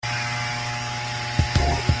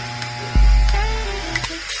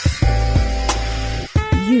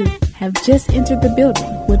have just entered the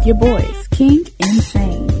building with your boys, King and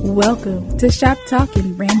Sane. Welcome to Shop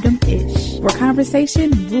Talkin' Random-ish, where conversation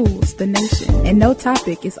rules the nation and no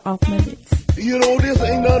topic is off limits. You know, this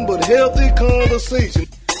ain't nothing but healthy conversation.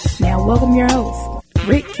 Now welcome your hosts,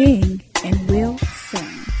 Rick King and Will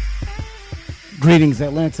Sane. Greetings,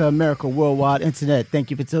 Atlanta, America, worldwide internet. Thank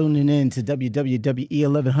you for tuning in to WWWE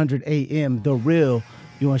 1100 AM, The Real.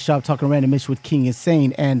 You on Shop Talking Random-ish with King and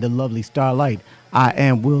Sane and the lovely Starlight. I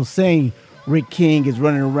am Will Sane. Rick King is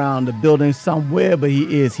running around the building somewhere, but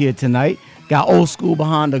he is here tonight. Got Old School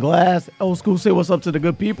behind the glass. Old School, say what's up to the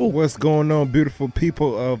good people. What's going on, beautiful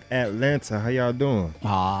people of Atlanta? How y'all doing?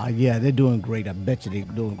 Yeah, they're doing great. I bet you they're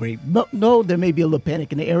doing great. No, there may be a little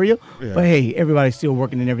panic in the area, but hey, everybody's still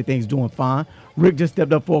working and everything's doing fine. Rick just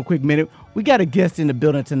stepped up for a quick minute. We got a guest in the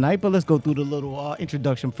building tonight, but let's go through the little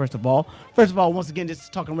introduction first of all. Once again, this is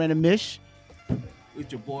Talking Random-ish.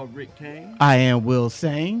 It's your boy Rick King. I am Will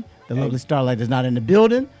Sane. The lovely Starlight is not in the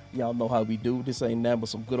building. Y'all know how we do. This ain't nothing but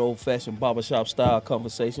some good old-fashioned barbershop style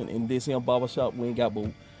conversation. In this here barbershop, we ain't got but...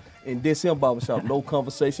 In this here barbershop, no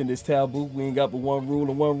conversation is taboo. We ain't got but one rule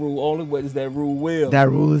and one rule only. What is that rule, Will? That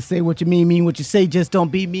rule is say what you mean what you say. Just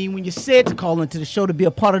don't be mean when you say it. To call into the show, to be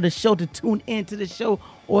a part of the show, to tune into the show,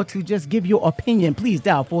 or to just give your opinion. Please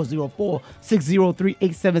dial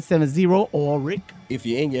 404-603-8770 or Rick. If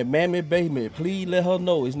you're in your mammy baby, please let her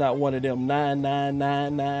know it's not one of them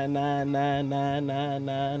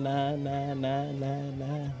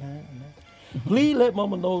 999999999999999. Please let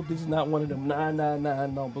mama know this is not one of them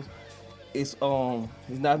 999 numbers. It's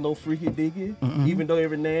not no freaky diggy. Even though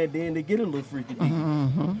every now and then they get a little freaky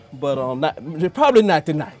diggy. But probably not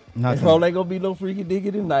tonight. It's probably ain't gonna be no freaky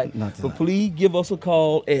diggy tonight. But please give us a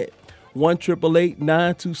call at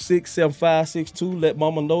 1-888-926-7562. Let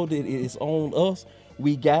mama know that it is on us.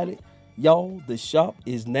 We got it. Y'all, the shop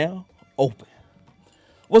is now open.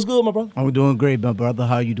 What's good, my brother? I'm doing great, my brother.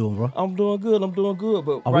 How you doing, bro? I'm doing good.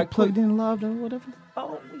 But Are we plugged in live or whatever?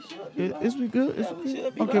 Oh, we should be. Is we good? We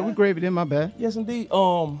should be okay, live. we gravy then, my bad. Yes, indeed.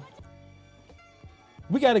 We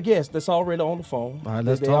got a guest that's already on the phone. All right,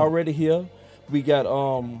 let's They talk. already here. We got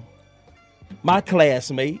my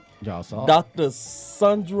classmate, Y'all saw. Dr.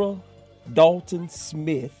 Saundra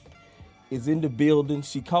DALTON-SMITH is in the building.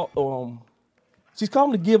 She's come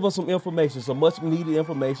to give us some information, some much needed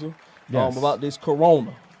information about this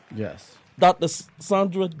corona. Yes. Dr.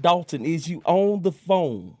 Saundra Dalton, is you on the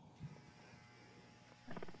phone?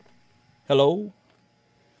 Hello?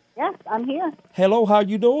 Yes, I'm here. Hello, how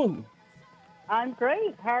you doing? I'm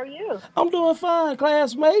great. How are you? I'm doing fine,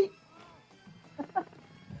 classmate.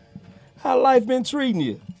 How life been treating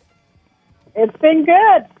you? It's been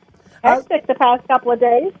good. Hectic the past couple of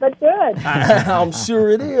days, but good. I'm sure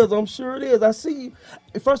it is. I see you.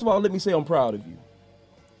 First of all, let me say I'm proud of you.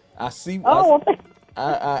 I see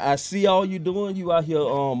all you doing. You out here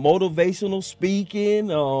motivational speaking.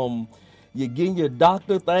 You're getting your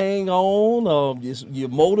doctor thing on. You're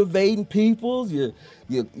motivating people.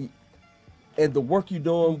 And the work you're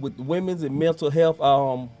doing with women's and mental health.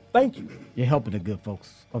 Thank you. You're helping the good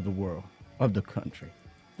folks of the world, of the country.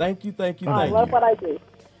 Thank you. I love what I do.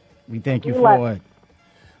 We thank you for it.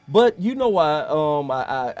 But you know why?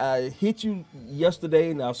 I hit you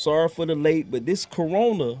yesterday, and I'm sorry for the late, but this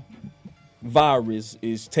corona virus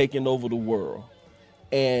is taking over the world.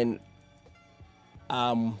 And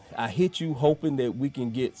I hit you hoping that we can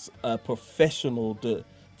get a professional to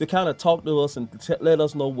kind of talk to us and let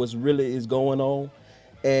us know what's really is going on.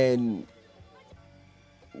 And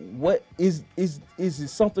what is it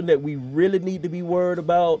something that we really need to be worried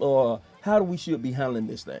about, or how do we should be handling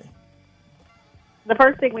this thing? The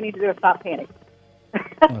first thing we need to do is stop panicking.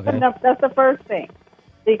 Okay. That's the first thing.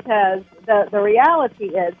 Because the reality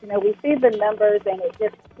is, we see the numbers and it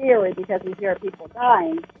gets scary because we hear people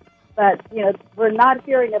dying. But, we're not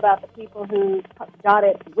hearing about the people who got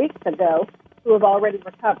it weeks ago who have already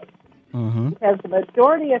recovered. Mm-hmm. Because the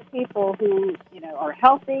majority of people who, are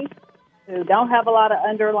healthy, who don't have a lot of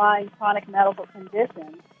underlying chronic medical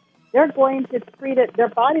conditions, they're going to treat it, their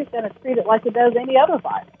body's going to treat it like it does any other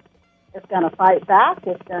virus. It's going to fight back,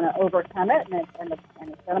 it's going to overcome it, and it's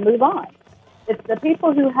going to move on. It's the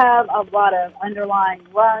people who have a lot of underlying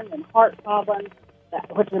lung and heart problems,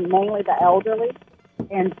 which are mainly the elderly.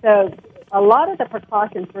 And so a lot of the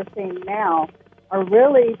precautions we're seeing now are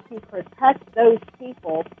really to protect those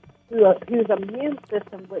people whose immune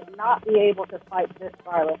system would not be able to fight this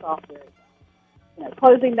virus off very well.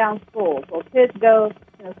 Closing down schools. Well, kids go,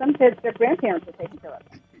 some kids, their grandparents are taking care of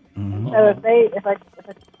them. Mm-hmm. So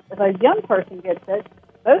if a young person gets it,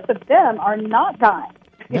 most of them are not dying.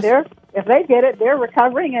 Yes. If they get it, they're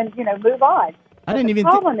recovering and move on. I didn't even. The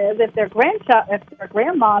problem is if their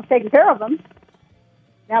grandma's taking care of them,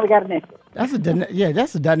 now we got an issue. That's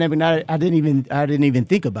a dynamic I didn't even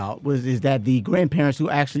think about. Is that the grandparents who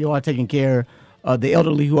actually are taking care of the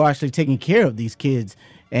elderly who are actually taking care of these kids,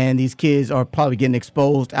 and these kids are probably getting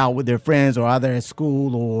exposed out with their friends or either at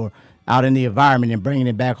school or out in the environment and bringing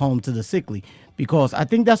it back home to the sickly. Because I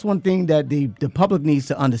think that's one thing that the public needs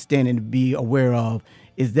to understand and be aware of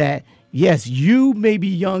is that, yes, you may be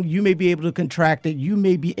young, you may be able to contract it, you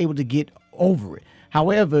may be able to get over it.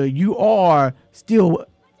 However, you are still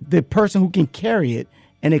the person who can carry it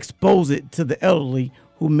and expose it to the elderly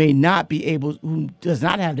who may not be able, who does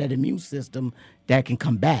not have that immune system that can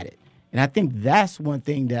combat it. And I think that's one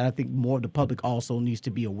thing that I think more of the public also needs to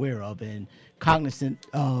be aware of and cognizant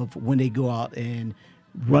of when they go out and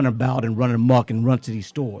run about and run amok and run to these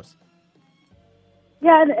stores.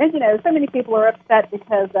 Yeah, and so many people are upset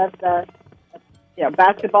because of the,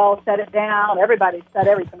 basketball shut it down. Everybody shut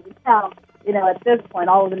everything down. At this point,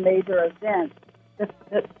 all of the major events.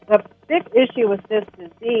 The big issue with this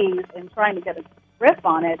disease and trying to get a grip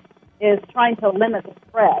on it is trying to limit the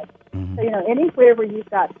spread. Mm-hmm. So, anywhere where you've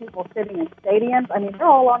got people sitting in stadiums, they're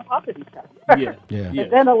all on top of each other. Yeah. The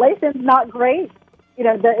ventilation's not great.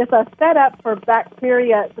 It's a setup for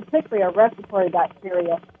bacteria, particularly a respiratory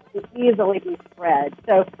bacteria, to easily be spread.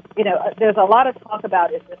 So, there's a lot of talk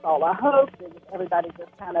about, is this all a hoax? Is everybody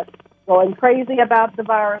just kind of going crazy about the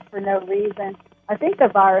virus for no reason? I think the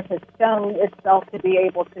virus has shown itself to be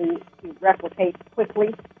able to replicate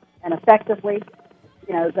quickly and effectively.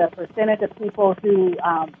 The percentage of people who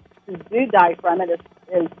do die from it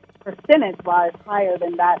is percentage-wise higher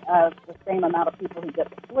than that of the same amount of people who get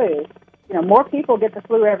the flu. More people get the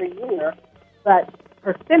flu every year, but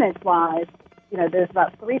percentage-wise, there's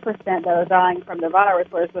about 3% that are dying from the virus,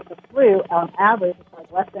 whereas with the flu, on average, it's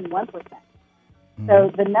like less than 1%.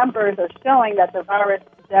 So the numbers are showing that the virus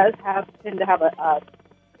does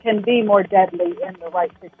can be more deadly in the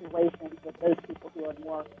right situations with those people who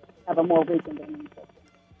have a more weakened immune system.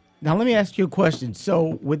 Now, let me ask you a question.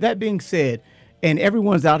 So, with that being said, and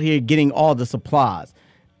everyone's out here getting all the supplies.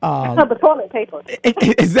 The toilet paper.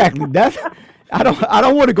 Exactly. I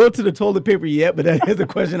don't want to go to the toilet paper yet, but that is a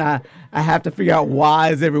question I have to figure out.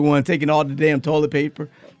 Why is everyone taking all the damn toilet paper?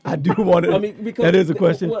 I do want to. Because that is a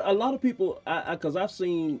question. Well, a lot of people, because I've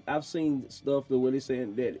seen stuff that where they're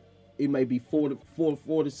saying that it may be 4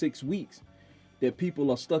 to 6 weeks that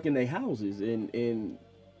people are stuck in their houses, and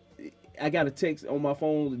I got a text on my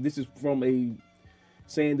phone. This is from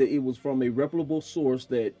saying that it was from a reputable source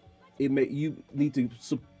that you need to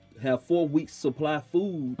have 4 weeks supply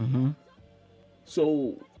food. Mm-hmm.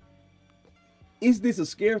 So, is this a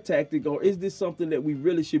scare tactic, or is this something that we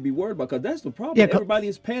really should be worried about? Because that's the problem. Yeah, everybody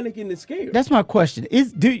is panicking and scared. That's my question.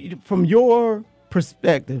 From your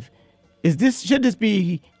perspective, should this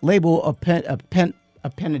be labeled a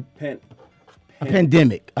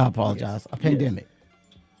pandemic? I apologize. Yes. A pandemic.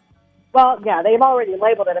 Yes. Well, yeah, they've already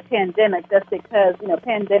labeled it a pandemic just because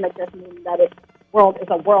pandemic just means that it's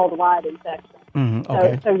a worldwide infection. Mm-hmm.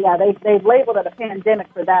 Okay. So yeah, they've labeled it a pandemic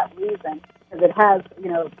for that reason, because it has,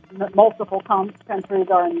 multiple countries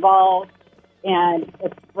are involved, and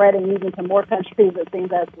it's spreading even to more countries, it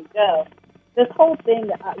seems, as we go. This whole thing,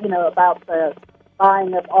 about the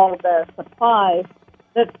buying of all of the supplies,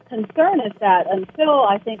 the concern is that until,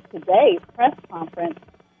 I think, today's press conference,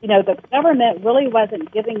 the government really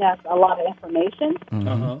wasn't giving us a lot of information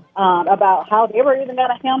about how they were even going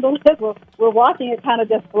to handle it. We're watching it kind of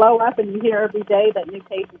just blow up, and you hear every day that new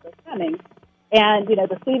cases are coming. And,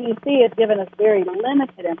 the CDC has given us very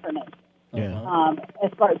limited information. Yeah.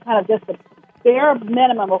 As far as kind of just the bare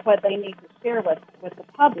minimum of what they need to share with the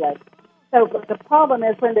public. So the problem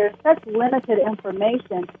is when there's such limited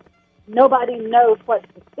information, nobody knows what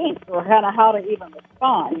to think or kind of how to even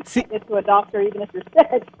respond. Get to a doctor even if you're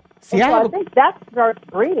sick. I think that starts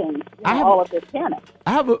breeding all of this panic.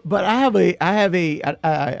 I have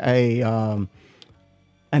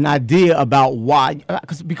an idea about why,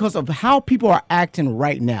 because of how people are acting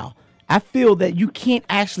right now. I feel that you can't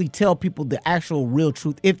actually tell people the actual real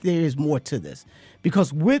truth if there is more to this,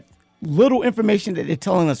 because with little information that they're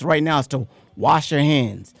telling us right now is to wash your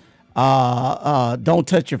hands, don't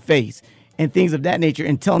touch your face, and things of that nature,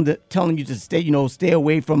 and telling you to stay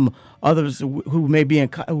away from others who may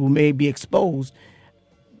be exposed.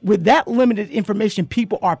 With that limited information,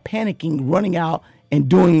 people are panicking, running out, and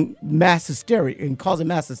doing mass hysteria and causing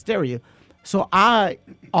mass hysteria. So I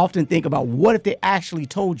often think about, what if they actually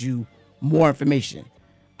told you more information?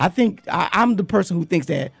 I think I'm the person who thinks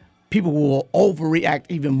that people will overreact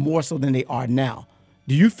even more so than they are now.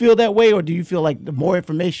 Do you feel that way, or do you feel like the more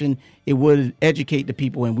information, it would educate the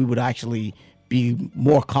people and we would actually be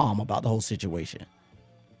more calm about the whole situation?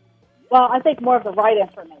 Well, I think more of the right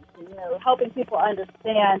information, helping people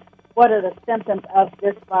understand what are the symptoms of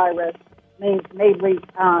this virus, mainly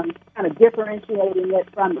kind of differentiating it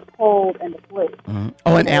from the cold and the flu. Mm-hmm.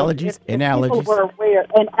 Oh, and allergies? If people were aware,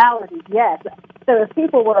 and allergies, yes. So if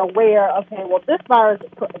people were aware, okay, well, this virus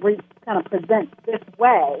kind of presents this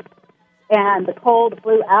way, and the cold, the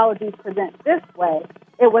flu, allergies present this way,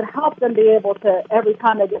 it would help them be able to, every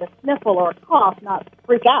time they get a sniffle or a cough, not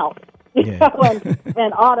freak out.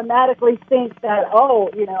 And automatically think that,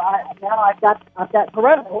 now I've got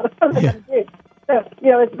corona. What am I going to do? So,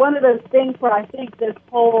 it's one of those things where I think this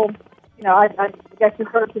whole, I guess you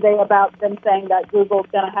heard today about them saying that Google's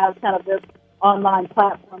going to have kind of this online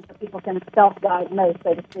platform so people can self-diagnose,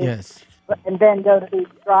 so to speak. Yes. And then go to these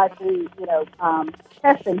drive-through,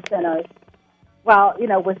 testing centers. Well,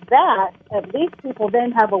 with that, at least people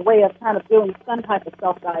then have a way of kind of doing some type of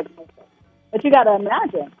self-diagnosis. But you got to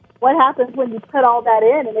imagine, what happens when you put all that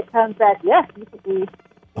in and it comes back, yes, you could be.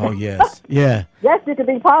 Oh, yes. Yeah. Yes, you could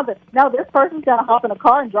be positive. No, this person's going to hop in a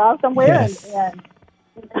car and drive somewhere. Yes.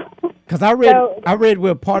 Because I read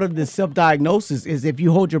where part of the self-diagnosis is if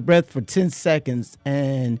you hold your breath for 10 seconds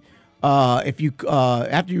and if you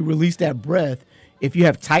after you release that breath, if you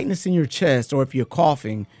have tightness in your chest or if you're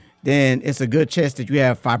coughing, then it's a good chance that you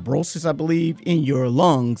have fibrosis, I believe, in your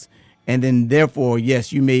lungs. And then therefore,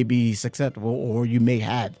 yes, you may be susceptible or you may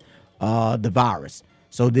have the virus.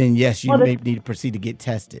 So then, yes, you may need to proceed to get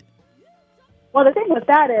tested. Well, the thing with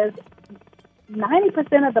that is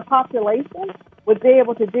 90% of the population would be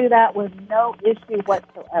able to do that with no issue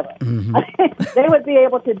whatsoever. Mm-hmm. They would be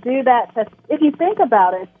able to do that. If you think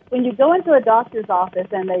about it, when you go into a doctor's office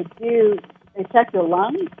and they check your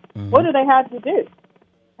lungs, what do they have you do?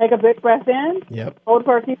 Take a big breath in, hold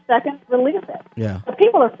for a few seconds, release it. Yeah. But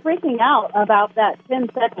people are freaking out about that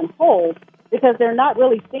 10-second hold because they're not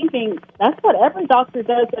really thinking that's what every doctor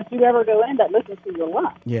does if you ever go in that listens to your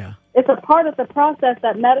lungs. Yeah. It's a part of the process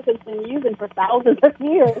that medicine's been using for thousands of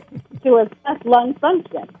years to assess lung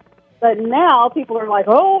function. But now people are like,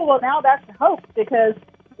 oh, well, now that's the hope because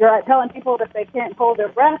you're telling people that they can't hold their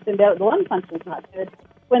breath and their lung function's not good,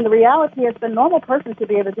 when the reality is the normal person should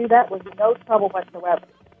be able to do that with no trouble whatsoever.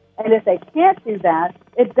 And if they can't do that,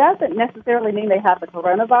 it doesn't necessarily mean they have the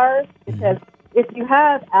coronavirus, because if you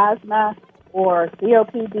have asthma or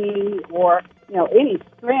COPD or any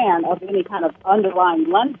strand of any kind of underlying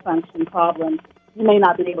lung function problem, you may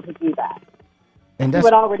not be able to do that. And you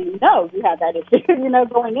would already know you have that issue,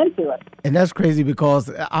 going into it. And that's crazy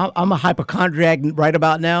because I'm a hypochondriac right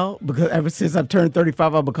about now, because ever since I've turned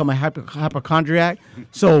 35, I've become a hypochondriac.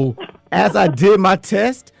 So as I did my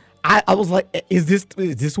test, I was like, is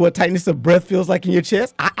this what tightness of breath feels like in your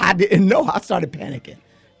chest? I didn't know. I started panicking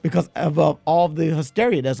because of all the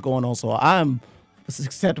hysteria that's going on. So I'm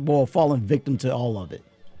susceptible of falling victim to all of it.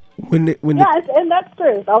 And that's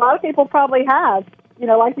true. A lot of people probably have.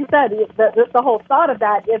 Like you said, there's the whole thought of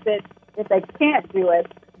that. If they can't do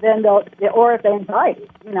it, then or if they anxiety.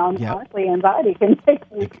 Honestly, anxiety can make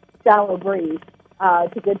you shallow breathe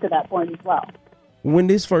to get to that point as well. When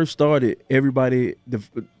this first started, everybody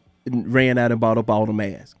ran out and bought up all the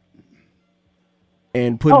masks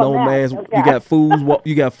and putting on masks. Okay.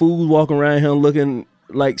 You got fools walking around here looking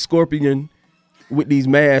like Scorpion with these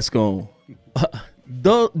masks on.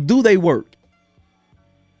 Do they work?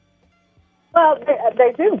 Well,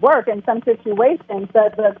 they do work in some situations.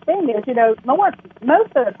 But the thing is,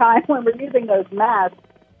 most of the time when we're using those masks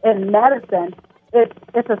in medicine,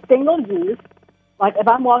 it's a single use. Like if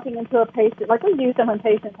I'm walking into a patient, like we use them when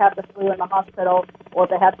patients have the flu in the hospital or if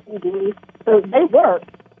they have TB, so they work.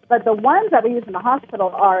 But the ones that we use in the hospital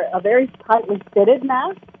are a very tightly fitted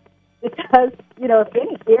mask because, if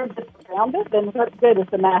any air gets around it, then what good is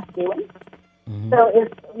the mask doing? Mm-hmm. So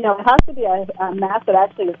it has to be a mask that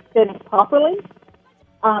actually is fitted properly.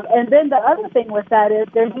 And then the other thing with that is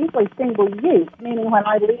they're usually single use, meaning when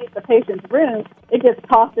I leave the patient's room, it gets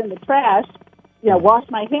tossed in the trash, wash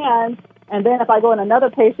my hands, and then if I go in another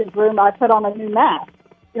patient's room, I put on a new mask.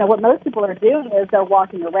 What most people are doing is they're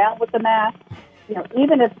walking around with the mask.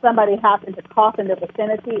 Even if somebody happens to cough in their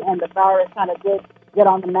vicinity and the virus kind of get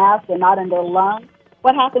on the mask and not in their lungs,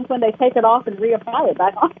 what happens when they take it off and reapply it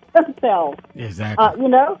back on themselves? Exactly.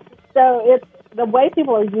 So it's the way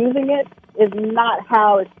people are using it is not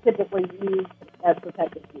how it's typically used as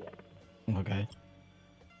protective gear.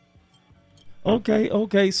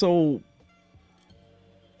 Okay. So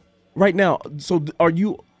right now,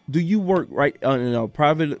 do you work right in a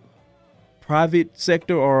private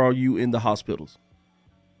sector or are you in the hospitals?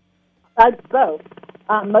 Both.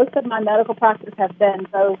 Most of my medical practice has been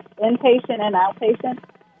both inpatient and outpatient.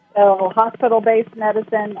 So hospital-based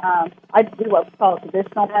medicine, I do what's called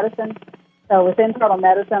traditional medicine. So with internal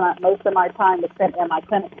medicine, most of my time is spent in my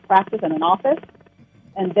clinical practice in an office.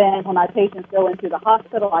 And then when my patients go into the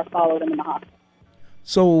hospital, I follow them in the hospital.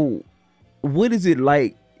 So what is it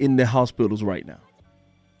like in the hospitals right now?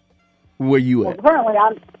 Where you at? Currently,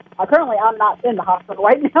 I'm not in the hospital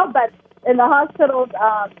right now, but in the hospitals,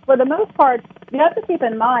 for the most part, you have to keep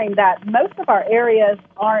in mind that most of our areas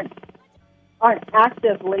aren't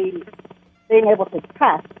actively being able to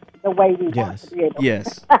test the way we want to be able to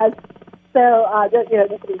test. So, just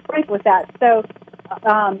to be frank with that. So,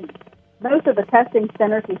 most of the testing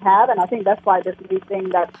centers we have, and I think that's why this new thing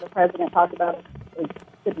that the president talked about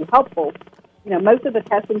should be helpful. Most of the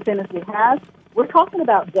testing centers we have, we're talking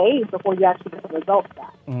about days before you actually get the results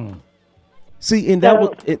back. See, and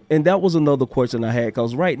that was another question I had,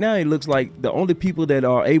 because right now it looks like the only people that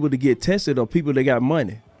are able to get tested are people that got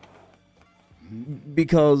money.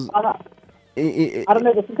 Because I don't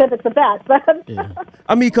know the specifics of that, but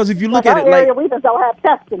I mean, because if you look at it, area, we just don't have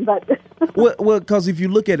testing, but well, because if you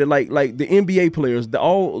look at it, like the NBA players,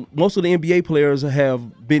 most of the NBA players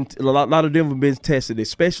have been, a lot of them have been tested,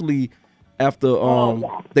 especially after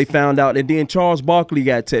they found out, and then Charles Barkley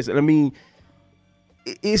got tested. I mean,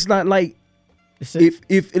 it's not like if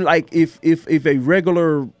a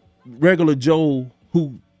regular Joe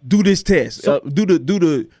who do this test, do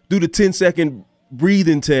the 10-second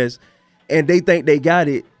breathing test, and they think they got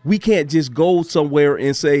it, we can't just go somewhere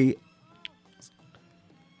and say,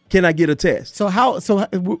 "Can I get a test?" So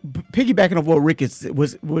piggybacking off what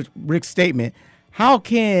was Rick's statement, how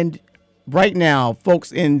can right now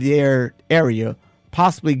folks in their area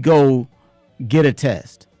possibly go get a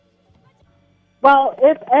test? Well,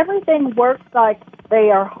 if everything works like they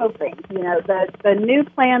are hoping, the new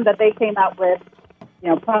plan that they came out with,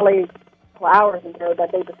 probably a couple hours ago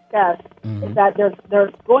that they discussed, is that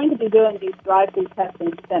they're going to be doing these drive-through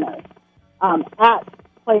testing centers at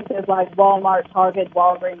places like Walmart, Target,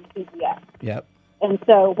 Walgreens, CVS. Yep. And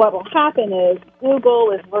so what will happen is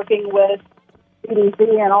Google is working with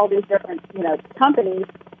CDC and all these different, companies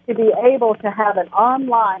to be able to have an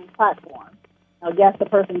online platform. Now, yes, the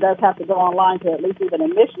person does have to go online to at least even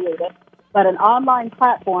initiate it, but an online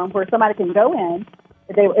platform where somebody can go in,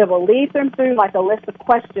 it will lead them through like a list of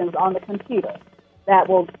questions on the computer that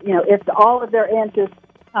will, if all of their answers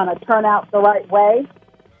kind of turn out the right way,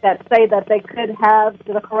 that say that they could have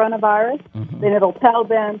the coronavirus, then it'll tell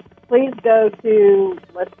them, please go to,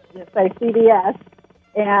 let's just say CVS,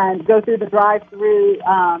 and go through the drive-through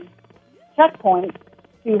checkpoint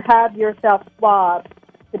to have yourself swabbed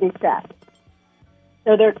to be checked.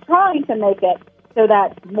 So they're trying to make it so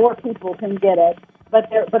that more people can get it, but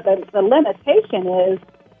the limitation is,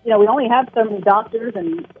 we only have so many doctors,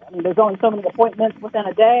 and there's only so many appointments within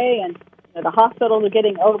a day, and the hospitals are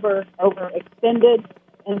getting overextended,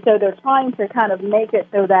 and so they're trying to kind of make it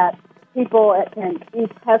so that people can be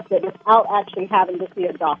tested without actually having to see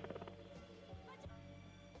a doctor.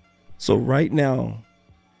 So right now,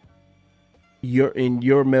 in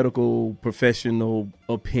your medical professional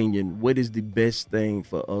opinion, what is the best thing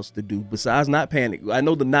for us to do besides not panic? I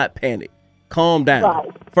know the not panic. Calm down. Right.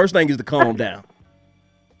 First thing is to calm down.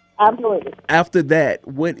 Absolutely. After that,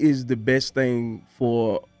 what is the best thing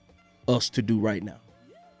for us to do right now?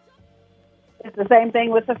 It's the same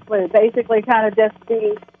thing with the flu. Basically, kind of just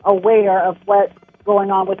be aware of what's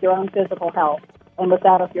going on with your own physical health and with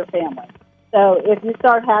that of your family. So if you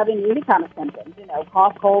start having any kind of symptoms,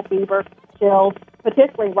 cough, cold, fever, chills,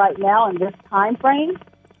 particularly right now in this time frame,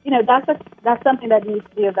 that's something that needs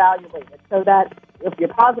to be evaluated so that if you're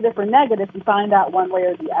positive or negative, you find out one way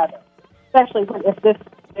or the other. Especially if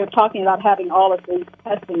they're talking about having all of these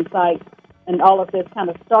testing sites and all of this kind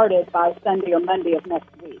of started by Sunday or Monday of next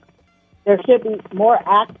week. There should be more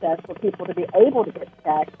access for people to be able to get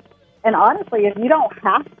checked. And honestly, if you don't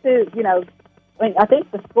have to, I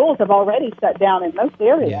think the schools have already shut down in most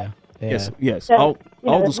areas. Yeah. Yes. So,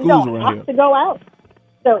 all the schools around here. You don't have to go out.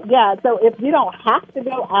 So if you don't have to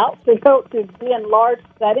go out to be in large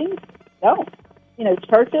settings, don't.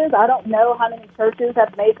 Churches, I don't know how many churches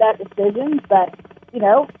have made that decision, but,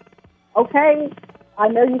 okay, I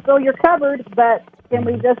know you feel you're covered, but can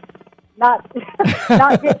we just not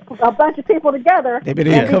get a bunch of people together? They've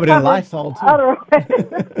been covered in Lysol,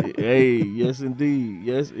 too. Hey, yes, indeed.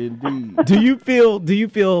 Yes, indeed. Do you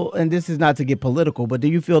feel, and this is not to get political, but do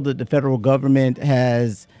you feel that the federal government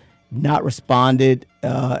has not responded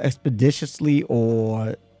expeditiously,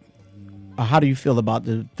 or how do you feel about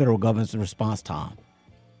the federal government's response time?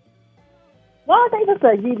 Well, I think it's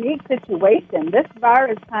a unique situation. This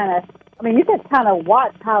virus kind of I mean, you could kind of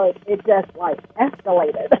watch how it just, like,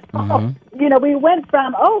 escalated. You know, we went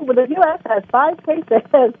from, well, the U.S. has 5 cases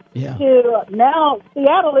to now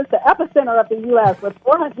Seattle is the epicenter of the U.S. with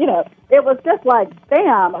 400, you know. It was just like,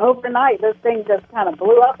 bam, overnight, this thing just kind of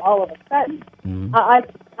blew up all of a sudden.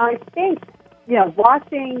 I think, you know,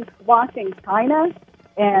 watching China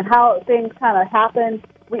and how things kind of happened,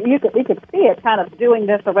 we could see it kind of doing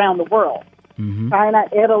this around the world. China,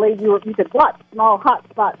 Italy, you could watch small hot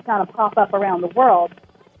spots kind of pop up around the world.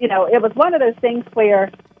 You know, it was one of those things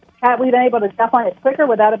where, had we been able to jump on it quicker,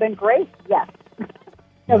 would that have been great? Yes.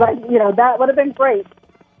 Because, you know, that would have been great.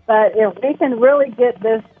 But if we can really get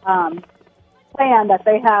this plan that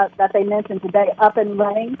they mentioned today up and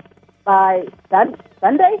running by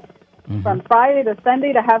Sunday, from Friday to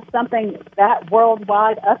Sunday, to have something that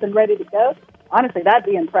worldwide up and ready to go, honestly, that'd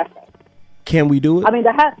be impressive. Can we do it? I mean,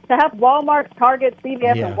 to have Walmart, Target,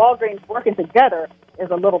 CVS, and Walgreens working together is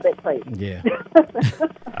a little bit crazy. Yeah.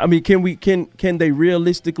 I mean, can they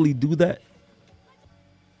realistically do that?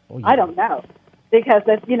 I don't know, because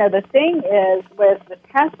the thing is with the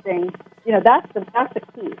testing, you know, that's the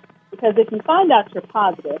key. Because if you find out you're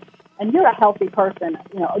positive and you're a healthy person,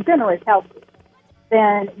 you know, generally healthy,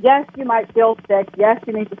 then yes, you might feel sick. Yes,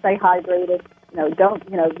 you need to stay hydrated.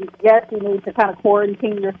 Yes, you need to kind of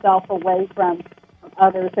quarantine yourself away from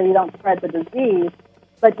others so you don't spread the disease.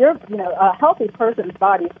 But a healthy person's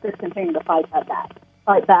body should continue to fight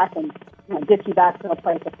back and get you back to a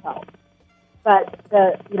place of health. But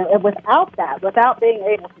without being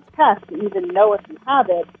able to test to even know if you have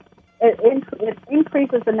it, it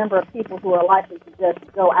increases the number of people who are likely to just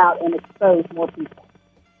go out and expose more people.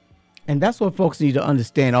 And that's what folks need to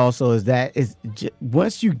understand also, is that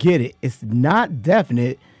once you get it, it's not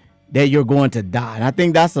definite that you're going to die. And I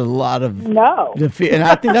think that's a lot of the fear. And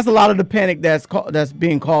I think that's a lot of the panic that's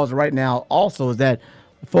being caused right now also, is that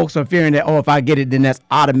folks are fearing that, if I get it, then that's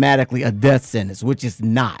automatically a death sentence, which is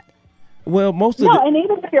not. Well, and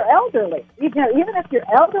even if you're elderly, even if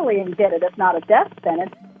you're elderly and get it, it's not a death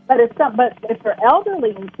sentence. But if you're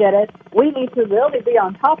elderly and get it, we need to really be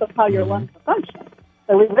on top of how your lungs are functioning.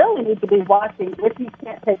 So we really need to be watching if you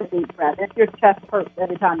can't take a deep breath, if your chest hurts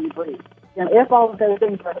every time you breathe. If all of those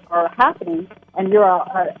things are happening, and you're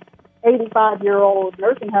a 85-year-old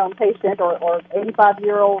nursing home patient or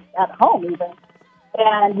 85-year-old at home even,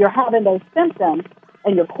 and you're having those symptoms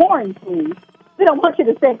and you're quarantined, we don't want you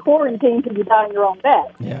to stay quarantined till you die in your own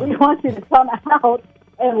bed. Yeah. We want you to come out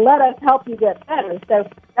and let us help you get better. So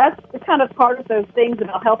that's the kind of part of those things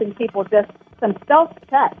about helping people, just some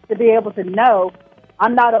self-checks to be able to know,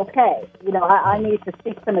 I'm not okay. I need to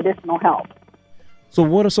seek some additional help. So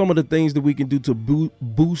what are some of the things that we can do to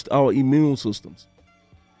boost our immune systems?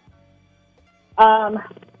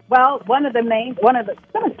 Well, some of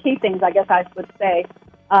the key things, I guess I would say,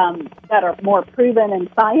 that are more proven in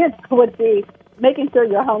science would be making sure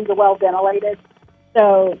your homes are well ventilated.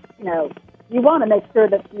 So, you want to make sure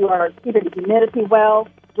that you are keeping the humidity well.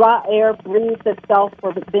 Dry air breathes itself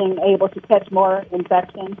for being able to catch more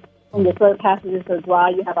infections. When your throat passages are dry,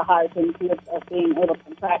 you have a higher tendency of being able to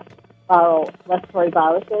contract viral respiratory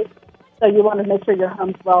viruses. So you want to make sure your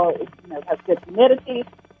home's has good humidity.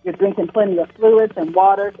 You're drinking plenty of fluids and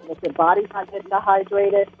water so that your body's not getting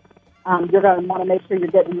dehydrated. You're going to want to make sure you're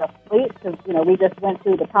getting enough sleep because, we just went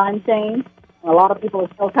through the time change. And a lot of people are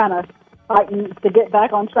still kind of fighting to get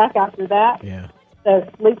back on track after that. Yeah. So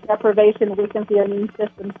sleep deprivation weakens the immune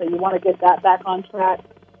system, so you want to get that back on track.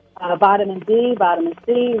 Vitamin D, vitamin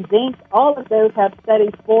C, zinc, all of those have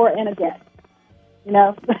studies for and against.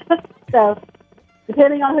 So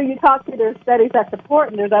depending on who you talk to, there's studies that support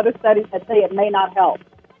and there's other studies that say it may not help.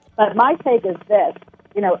 But my take is this,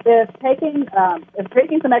 if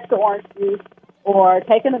drinking some extra orange juice or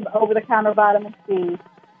taking an over-the-counter vitamin C,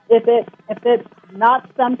 if it's not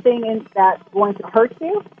something that's going to hurt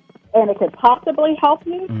you and it could possibly help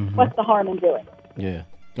you, what's the harm in doing it? Yeah.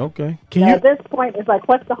 Okay. At this point, it's like,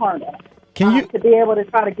 what's the harm in it? To be able to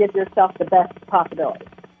try to give yourself the best possibility.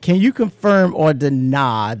 Can you confirm or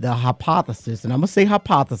deny the hypothesis, and I'm going to say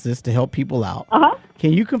hypothesis to help people out.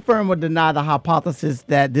 Can you confirm or deny the hypothesis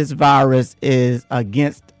that this virus is would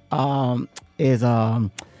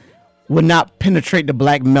not penetrate the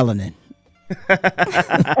black melanin?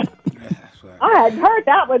 I had heard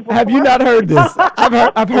that one before. Have you not heard this?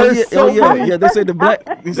 I've heard yeah. They say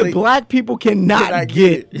the black people cannot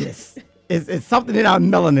get this. It's something in our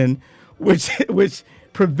melanin which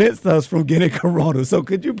prevents us from getting corona. So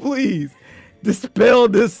could you please dispel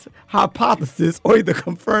this hypothesis or either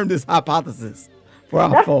confirm this hypothesis for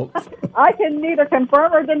our folks. I can neither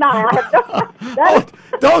confirm or deny.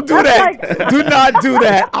 Don't do that. Like, Do not do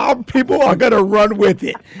that. Our people are going to run with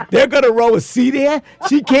it. They're going to roll with, see there?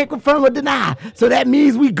 She can't confirm or deny. So that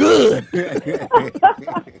means we good.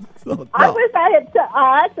 So, no. I wish I had.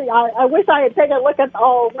 I wish I had taken a look at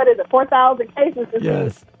 4,000 cases to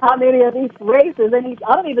see how many of each races. And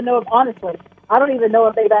I don't even know if, honestly, I don't even know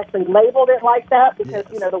if they've actually labeled it like that because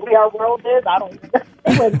the way our world is, I don't think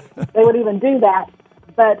they would even do that.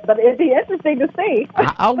 But it'd be interesting to see.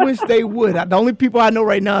 I wish they would. The only people I know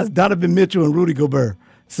right now is Donovan Mitchell and Rudy Gobert.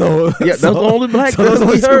 So that's the only black so people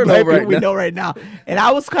we heard of right we now. know right now. And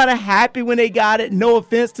I was kind of happy when they got it. No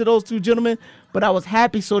offense to those two gentlemen, but I was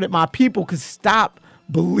happy so that my people could stop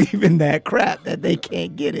believing that crap that they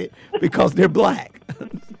can't get it because they're black.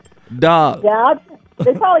 Dog. Yeah,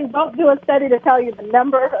 they probably won't do a study to tell you the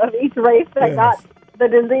number of each race that got the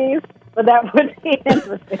disease, but that would be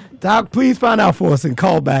interesting. Doc, please find out for us and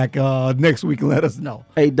call back next week and let us know.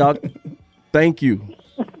 Hey, Doc, thank you.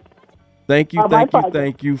 Thank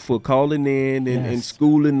you for calling in and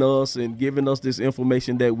schooling us and giving us this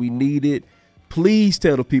information that we needed. Please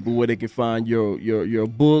tell the people where they can find your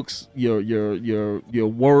books, your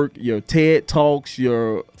work, your TED Talks,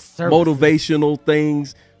 your motivational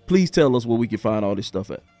things. Please tell us where we can find all this stuff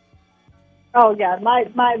at. Oh, yeah. My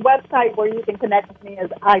website where you can connect with me is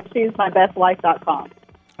iChooseMyBestLife.com.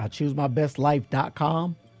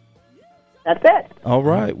 iChooseMyBestLife.com. That's it. All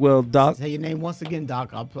right. Well, Doc. Say your name once again,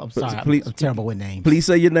 Doc. I'm sorry. Please, I'm terrible with names. Please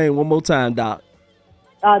say your name one more time, Doc.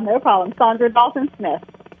 No problem. SAUNDRA DALTON-SMITH.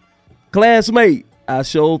 Classmate, I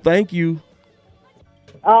sure thank you.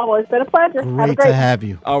 Oh, well, it's been a pleasure. Great to have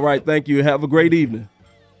you. All right. Thank you. Have a great evening.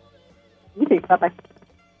 You too. Bye-bye.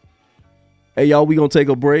 Hey, y'all, we going to take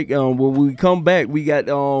a break. When we come back, we got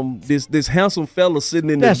this handsome fella sitting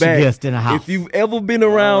in the back. That's your guest in the house. If you've ever been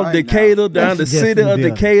around Decatur, down the city of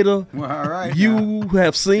Decatur, you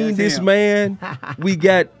have seen this man. We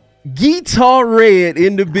got Guitar Red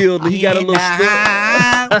in the building. He got a little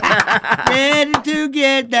stuff. Ready to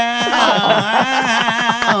get down.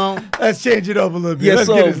 Let's change it up a little bit. Yes,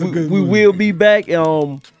 Let's so we will be back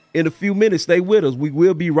in a few minutes. Stay with us. We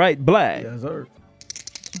will be right back. Yes, sir.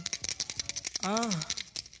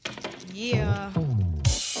 Yeah.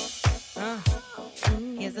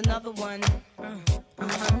 Here's another one.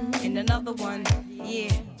 And another one.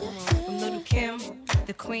 Yeah. From Little Kim,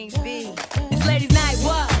 the Queen Bee. It's ladies' night,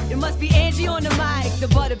 what? It must be Angie on the mic. The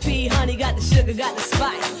butter pea, honey, got the sugar, got the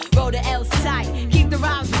spice. Roll the L tight. Keep the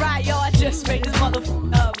rhymes right, yo. I just made this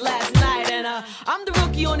motherfucker up last night. And I'm the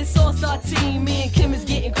rookie on this all-star team. Me and Kim is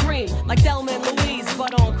getting cream. Like Thelma and Louise,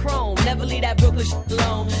 but on chrome. Never leave that Brooklyn shit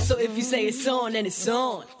alone. So if you say it's on, then it's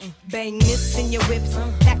on. Bang this in your whips.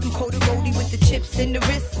 Back and coat roadie with the chips in the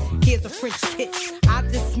wrist. Here's a French kiss. I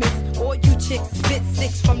dismiss all you chicks. Spit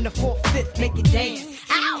 6 from the 4th, 5th. Make it dance.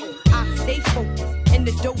 Ow! I stay focused. And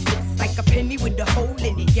the dopest. Like a penny with a hole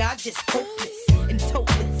in it. Y'all just hopeless and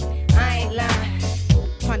topless. I ain't lying.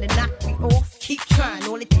 Trying to knock me off. Keep trying.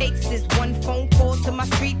 All it takes is one phone call to my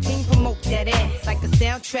street team. Promote that ass like a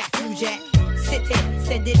soundtrack. Blue Jack. Sit there,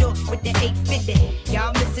 send it off with the 850.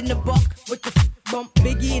 Y'all missing the buck with the bump.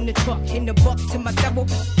 Biggie in the truck, in the buck to my double.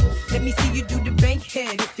 Let me see you do the bank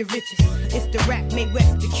head if you're riches. It's the rap made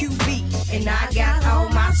West, the QB. And I got all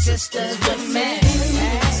my sisters with me.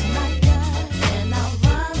 And I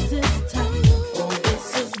rhyme this time. Oh,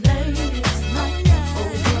 this is ladies' night.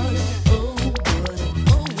 Oh,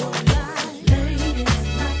 what ladies'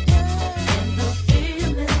 night. And the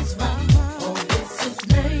feeling's right. Oh, this is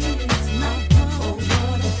ladies' night.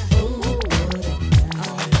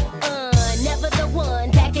 Never the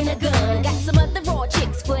one packing a gun. Got some other raw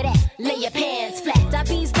chicks for that. Lay your pants flat. I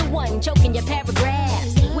be's the one choking your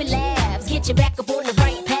paragraphs. With laughs, get you back up on the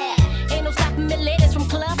right path. Ain't no stopping me, ladies from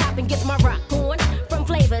club hopping. Get my rock on. From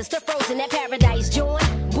flavors to frozen at paradise joint.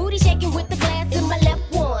 Booty shaking with the glass in my left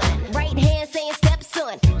one. Right hand saying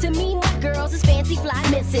stepson. To me, my girls is fancy fly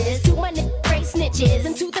misses. To my great snitches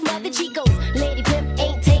and to the mother chicos. Lady pimp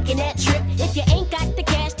ain't taking that trip. If you ain't got the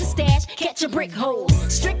cash to stash, catch a brick hole.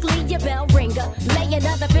 Strictly your bell ringer. Lay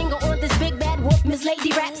another finger on this big bad whoop, Miss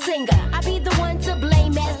Lady Rap Singer. I be the one to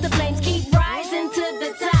blame as the flames keep rising to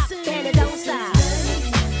the top. And it don't stop.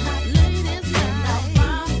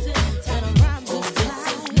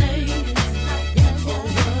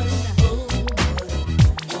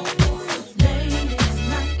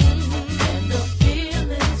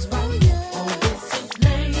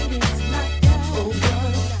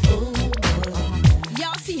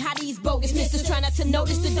 To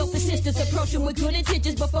notice the dopest sisters approaching with good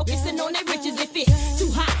intentions, but focusing on their riches. If it's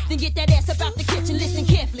too hot, then get that ass up out the kitchen. Listen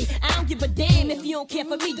carefully. I don't give a damn if you don't care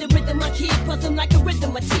for me, the rhythm I keep, cause I'm like a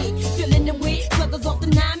rhythm I take. Feeling the way, brothers off the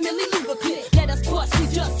 9 milli lubricant. Let us bust, we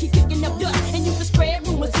just keep kicking up dust. And you can spread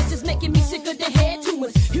rumors, this is making me sick of the head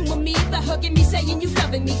tumors. Humor me by hugging me, saying you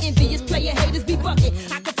loving me. Envious player haters be bucking.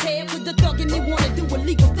 I could tell with the thug and they wanna do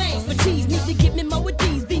illegal things. For cheese, need to give me more with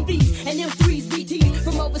these VVs and them 3s, BTs.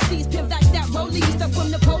 From overseas, pimp that rollies. Stuff from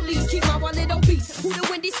the police, keep my wallet obese. Who the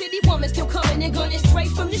Windy City woman still coming and gunning straight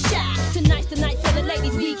from the shop. Tonight's the night for the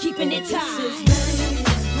ladies, we keeping it tight.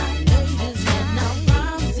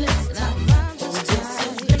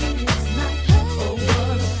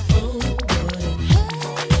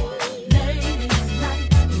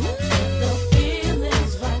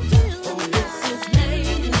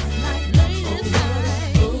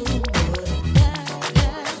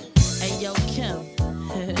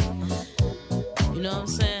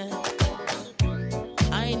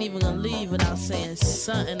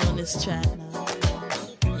 Something on this track now.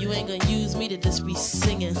 You ain't gonna use me to just be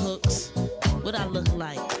singing hooks. What I look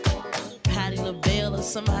like? Patti LaBelle or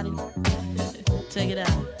somebody? Take it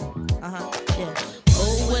out. Yeah.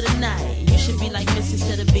 Oh, what a night. You should be like Miss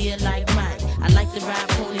instead of being like Mike. I like to ride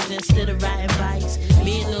ponies instead of riding bikes.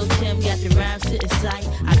 Me and Lil Kim got the rhymes to incite.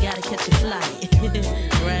 I gotta catch a flight.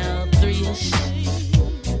 Round 3-ish.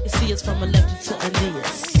 See us from Electric to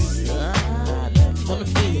Aeneas. Wanna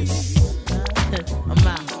be us. I'm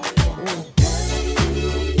out.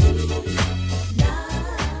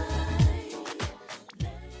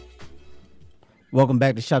 Welcome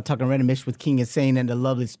back to Shop Talking Random Ish with King Insane and the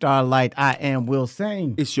lovely Starlight. I am Will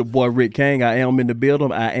Sane. It's your boy Rick King. I am in the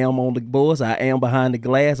building. I am on the boards. I am behind the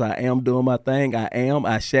glass. I am doing my thing. I am.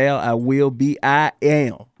 I shall. I will be. I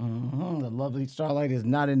am. The lovely Starlight is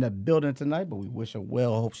not in the building tonight, but we wish her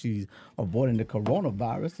well. Hope she's avoiding the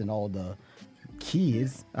coronavirus and all the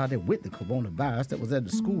kids out there with the coronavirus that was at the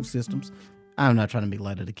school systems. I'm not trying to make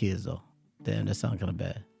light of the kids, though. Damn, that sounds kind of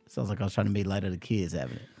bad. Sounds like I was trying to make light of the kids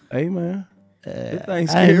having it. Hey, man. I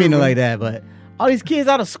didn't mean it like that, but all these kids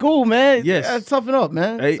out of school, man. Yes. Toughen up,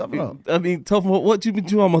 man. Hey, toughen up. I mean, toughen up. What you been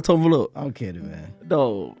doing? I'm going to toughen up. I'm kidding, man.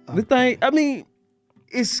 No. The thing, I mean,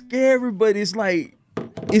 it's scary, but it's like,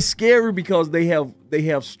 it's scary because they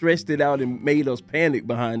have stressed it out and made us panic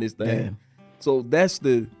behind this thing. Yeah. So that's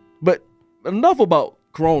but enough about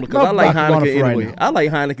Corona, because I like Heineken anyway. Right, I like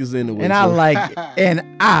Heineken's anyway. And I like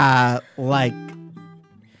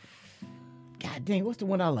God dang, what's the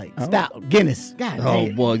one I like? Stout. Guinness. God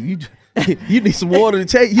dang. Oh boy, you need some water to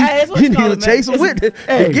chase. Hey, You need to chase them with the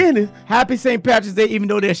Guinness. Happy St. Patrick's Day, even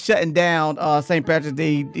though they're shutting down St. Patrick's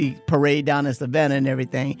Day the parade down in Savannah and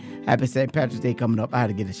everything. Happy St. Patrick's Day coming up. I had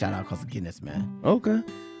to get a shout out because of Guinness, man. Okay.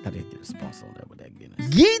 I did get a sponsor on that with that Guinness.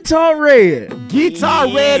 Guitar Red.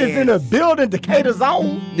 Guitar Red is in the building, Decatur's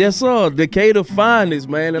own. Yes, sir. Decatur finest,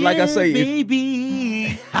 man. And like I say,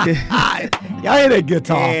 baby. Y'all hear that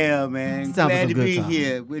guitar? Yeah, man. Sounds Glad some to good be time.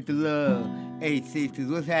 here with the love 860s.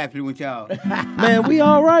 What's happening with y'all? man, we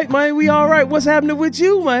all right, man. We all right. What's happening with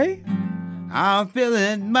you, man? I'm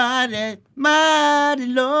feeling mighty, mighty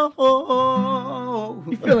low.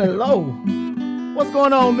 You feeling low? What's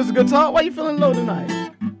going on, Mr. Guitar? Why you feeling low tonight?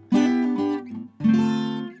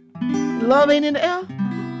 Love ain't in the air?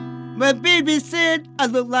 My baby said I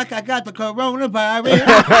look like I got the coronavirus.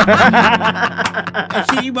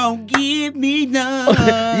 And she won't give me none.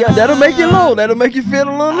 Yeah, that'll make you low. That'll make you feel a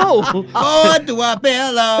little low. Boy, do I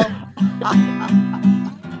bellow.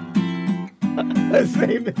 Let's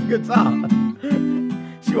say Mr. Guitar.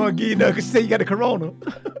 She won't give you nothing because she said you got the corona.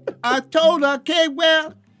 I told her I can't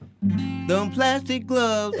wear them plastic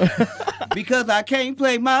gloves because I can't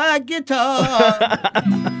play my guitar.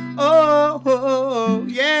 Oh,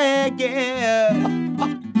 yeah, yeah.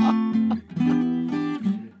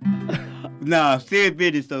 Nah, serious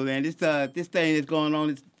business though, man. This thing that's going on,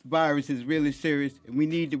 this virus is really serious, and we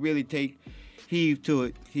need to really take heed to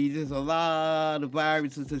it. There's a lot of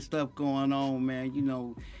viruses and stuff going on, man. You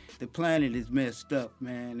know, the planet is messed up,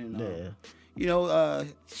 man. And you know,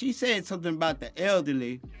 she said something about the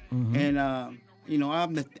elderly, and you know,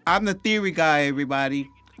 I'm the theory guy, everybody.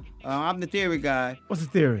 I'm the theory guy. What's the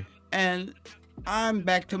theory? And I'm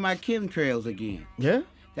back to my chemtrails again. Yeah?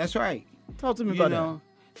 That's right. Talk to me about that.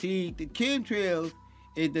 See, the chemtrails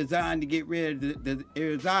is designed to get rid of the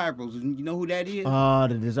undesirables. And you know who that is?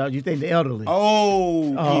 You think the elderly?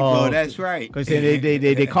 People, that's right. Because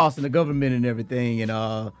they costing the government and everything. And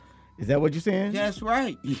is that what you're saying? That's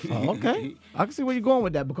right. Okay. I can see where you're going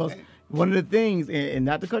with that, because one of the things, and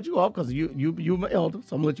not to cut you off, because you're my elder,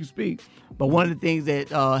 so I'm going to let you speak, but one of the things that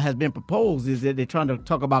has been proposed is that they're trying to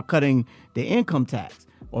talk about cutting the income tax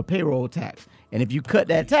or payroll tax. And if you cut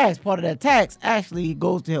that tax, part of that tax actually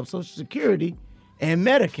goes to help Social Security and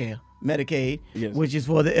Medicare. Medicaid, Yes. which is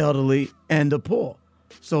for the elderly and the poor.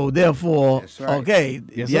 So therefore, That's right. okay,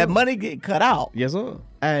 Yes, that sir. money get cut out. Yes, sir.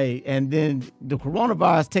 Hey, and then the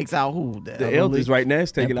coronavirus takes out who? The elders right now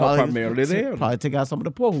is taking and out probably primarily the elders. Probably take out some of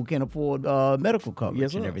the poor who can't afford medical coverage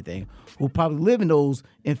Yes, and sir. everything. Who probably live in those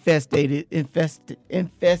infested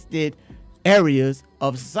areas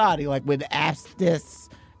of society, like where the asbestos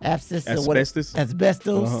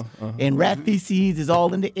and rat feces is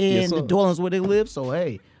all in the air Yes, and the sir. dwellings where they live. So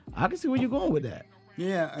hey, I can see where you're going with that.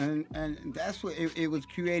 Yeah, and that's what it was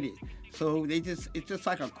created. So it's just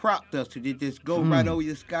like a crop duster. They just go right over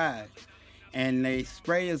your skies. And they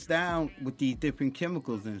spray us down with these different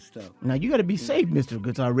chemicals and stuff. Now you got to be safe, Mr.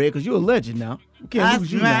 Guitar Red, because you're a legend now. You can't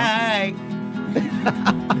lose you now.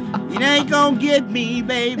 It ain't gonna get me,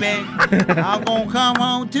 baby. I'm gonna come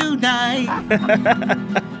home tonight.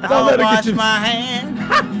 I'll wash my hands.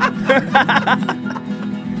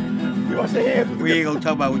 You wash your hands. We ain't gonna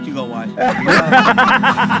talk about what you gonna wash.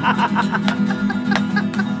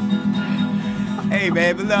 Hey,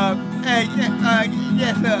 baby, love. Hey,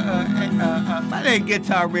 yes, my name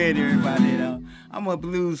Guitar Red, everybody. I'm a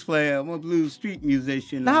blues player. I'm a blues street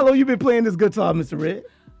musician. Now, how long you been playing this guitar, Mr. Red?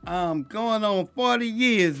 Going on 40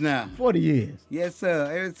 years now. 40 years. Yes,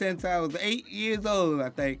 sir. Ever since I was 8 years old, I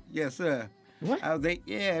think. Yes, sir. What? I was 8.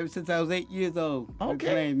 Yeah, ever since I was 8 years old. Okay.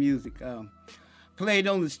 Playing music. Played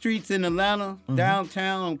on the streets in Atlanta,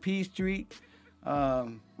 downtown on P Street.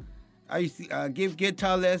 I used to give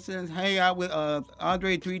guitar lessons, hang out with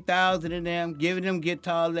Andre 3000 and them, giving them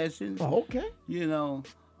guitar lessons. Oh, okay. You know,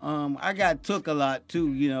 I got took a lot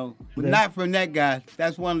too. You know, but Yeah. not from that guy.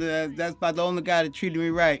 That's that's about the only guy that treated me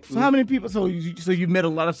right. So how many people? So you've met a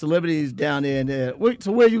lot of celebrities down there.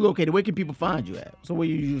 So where are you located? Where can people find you at? So where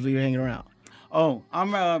you usually hanging around? Oh,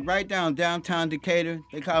 I'm right downtown Decatur.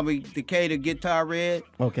 They call me Decatur Guitar Red.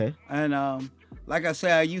 Okay. And like I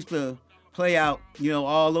said, I used to play out,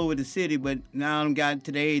 all over the city, but now I'm gotten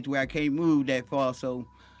to the age where I can't move that far, so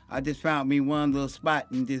I just found me one little spot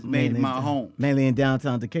and just made it my home. Mainly in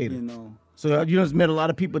downtown Decatur. So you just met a lot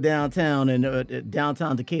of people downtown and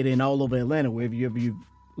downtown Decatur and all over Atlanta, wherever you've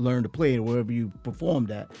learned to play or wherever you performed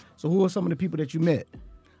at. So who are some of the people that you met?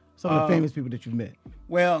 Some of the famous people that you met?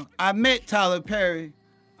 Well, I met Tyler Perry.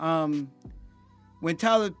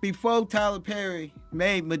 Before Tyler Perry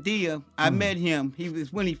made Medea, I met him. He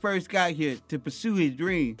was when he first got here to pursue his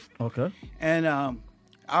dream. Okay. And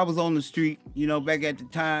I was on the street, back at the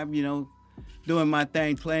time, doing my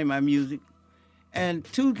thing, playing my music. And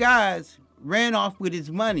two guys ran off with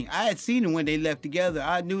his money. I had seen them when they left together.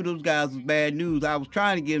 I knew those guys was bad news. I was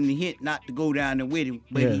trying to give him the hint not to go down there with him,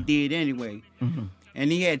 but he did anyway. Mm-hmm. And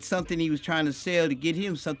he had something he was trying to sell to get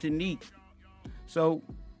him something to eat. So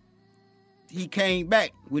he came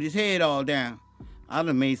back with his head all down. I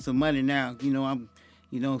done made some money now. I'm,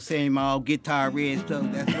 saying my old Guitar Red stuff.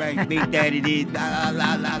 That's right, Big Daddy did, la,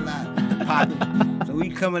 la, la, la, la, poppin'. So he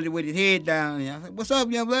coming with his head down. And I said, what's up,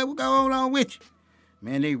 young blood? What's going on with you?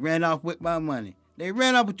 Man, they ran off with my money. They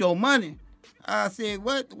ran off with your money? I said,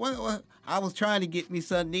 what? I was trying to get me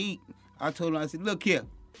something to eat. I told him, I said, look here,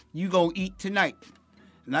 you gonna eat tonight.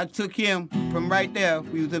 And I took him from right there.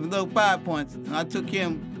 We was at Little 5 Points. And I took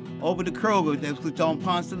him over to Kroger that was on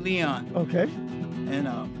Ponce de Leon. Okay.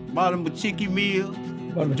 And bought him a chicken meal,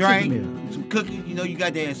 drink, some cookies. You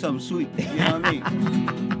got to have something sweet. You know what I mean?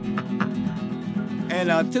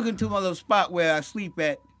 And I took him to my little spot where I sleep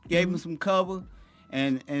at. Gave him some cover,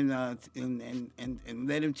 and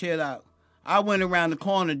let him chill out. I went around the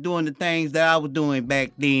corner doing the things that I was doing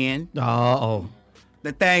back then.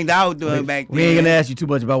 The things I was doing back then. We ain't gonna ask you too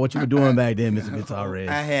much about what you were doing back then, Mr. Guitar Red.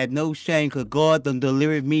 I had no shame because God done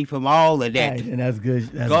delivered me from all of that. Right, and that's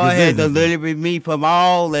good. God had delivered me from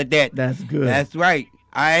all of that. That's good. That's right.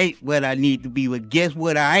 I ain't what I need to be, but guess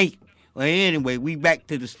what I ain't? Well, anyway, we back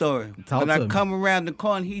to the story. When I come around the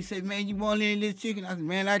corner, he said, man, you want any of this chicken? I said,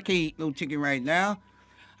 man, I can't eat no chicken right now.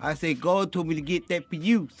 I said, God told me to get that for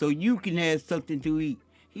you so you can have something to eat.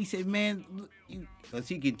 He said, man, because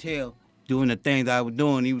he can tell doing the things I was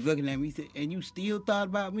doing. He was looking at me. He said, and you still thought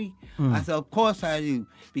about me? I said, of course I do,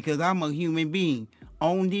 because I'm a human being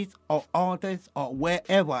on this or all this or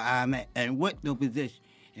wherever I'm at and what no position.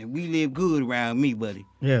 And we live good around me, buddy.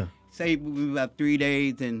 Yeah. Saved me about 3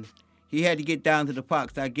 days, and he had to get down to the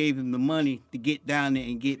park, so I gave him the money to get down there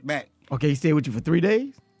and get back. Okay, he stayed with you for 3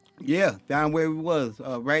 days? Yeah, down where we was,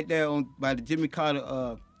 right there by the Jimmy Carter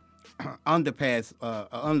underpass.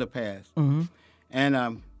 Mm-hmm.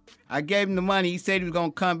 And I gave him the money. He said he was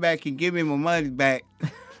gonna come back and give me my money back,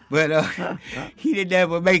 but he didn't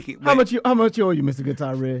ever make it. How much you owe you, Mr.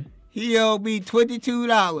 Guitar Red? He owed me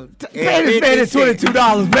 $22. Pay this man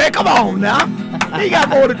 $22, man. Come on now. He got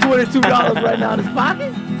more than $22 right now in his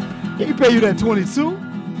pocket. He pay you that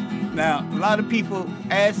 $22. Now, a lot of people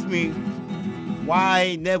ask me why I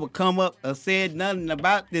ain't never come up or said nothing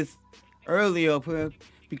about this earlier,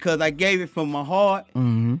 because I gave it from my heart,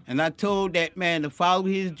 and I told that man to follow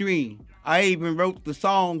his dream. I even wrote the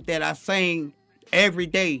song that I sing every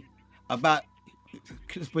day about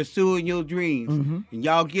pursuing your dreams. And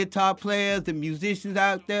y'all guitar players and musicians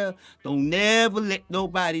out there, don't never let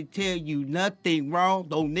nobody tell you nothing wrong.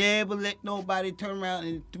 Don't never let nobody turn around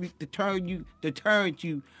and deter you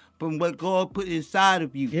from what God put inside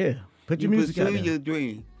of you. Yeah, put your music out pursue there. your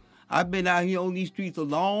dreams. I've been out here on these streets a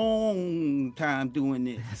long time doing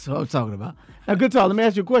this. That's what I'm talking about. Now, good talk. Let me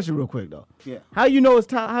ask you a question real quick though. Yeah. How you know it's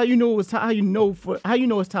Tyler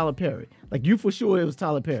Perry? Like you for sure it was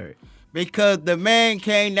Tyler Perry. Because the man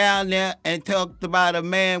came down there and talked about a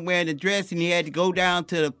man wearing a dress and he had to go down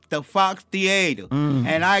to the Fox Theater.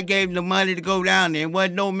 And I gave him the money to go down there. And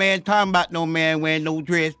wasn't no man talking about no man wearing no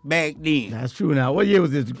dress back then. That's true now. What year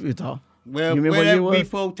was this guitar? Well, whatever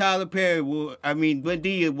before Tyler Perry was, what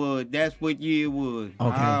year it was, that's what year it was. Okay.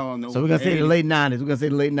 I don't know. So we're going to say the late 90s. We're going to say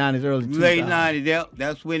the late 90s, early 2000s. Late 90s, yep,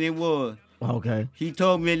 that's when it was. Okay. He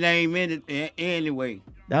told me the name in it anyway.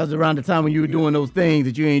 That was around the time when you were doing those things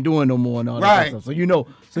that you ain't doing no more and all that Right. kind of stuff. So you know,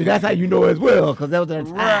 so that's how you know as well, because that was that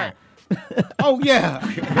time. Right. Oh yeah.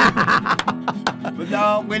 But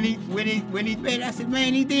no, when he made, I said,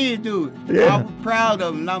 man, he did do it. Yeah. I'm proud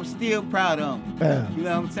of him, and I'm still proud of him. Yeah. You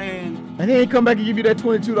know what I'm saying? And he ain't come back and give you that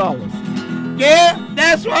 $22. Yeah,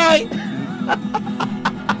 that's right.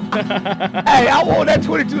 Hey, I want that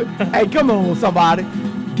 22. Hey, come on, somebody.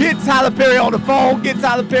 Get Tyler Perry on the phone. Get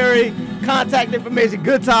Tyler Perry contact information.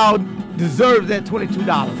 Good Talk deserves that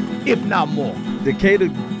 $22, if not more. Decatur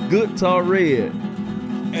Guitar Red.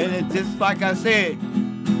 And it's just like I said,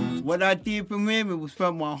 what I did from him, it was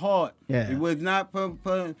from my heart. Yeah. It was not from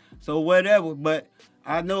so whatever. But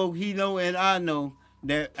I know he know and I know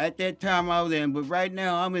that at that time I was in. But right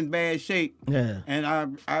now I'm in bad shape. Yeah. And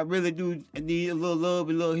I really do need a little love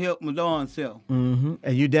and a little help my darn self. Mm-hmm.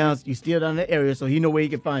 And you still down in that area, so he know where he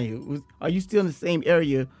can find you. Are you still in the same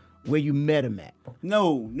area where you met him at?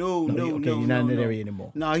 No. Okay, you're not in that area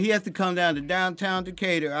anymore. No, he has to come down to downtown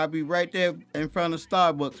Decatur. I'll be right there in front of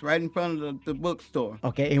Starbucks, right in front of the bookstore.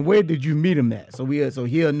 Okay, and where did you meet him at? So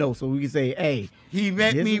he'll know. So we can say, hey, he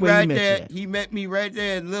met me right there. He met me right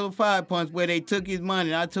there at Little Five Punch where they took his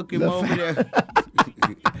money. And I took him over there.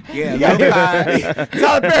 Yeah,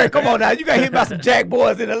 Tyler Perry, come on now. You got hit by some jack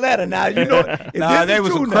boys in Atlanta now. You know. Nah, they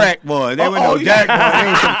was some crack boys. They were no jack boys. They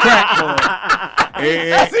was some crack boys.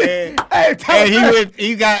 And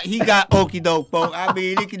he got okie doke, folks. I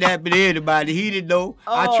mean, it could happen to anybody. He didn't know.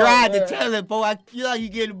 I tried to tell him, folks. You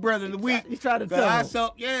get a brother of the week. You tried to tell him.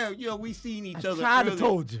 We seen each other. I tried to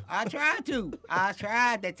told you. I tried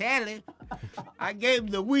to tell him. I gave him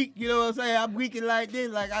the week. You know what I'm saying? I'm weaking like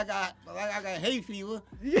this, like I got hay fever.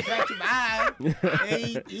 Scratching my eye. And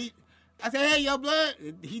I said, hey, your blood.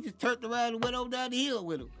 He just turned around and went over down the hill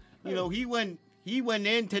with him. You know, he wasn't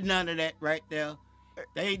into none of that right there.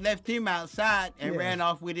 They left him outside and ran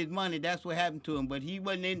off with his money. That's what happened to him. But he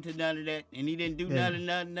wasn't into none of that, and he didn't do none of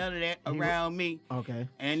that around me. Okay.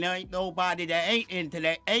 And there ain't nobody that ain't into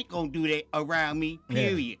that ain't gonna do that around me.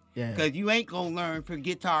 Period. Yeah. Cause you ain't gonna learn from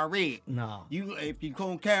Guitar Red. No. If you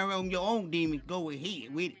gonna carry on your own demons, go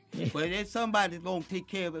ahead with it. Yeah. But there's somebody that's gonna take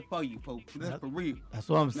care of it for you, folks. That's for real. That's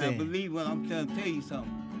what I'm saying. Now believe what I'm trying to tell you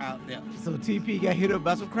something out there. So TP got hit up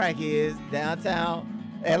by some crackheads downtown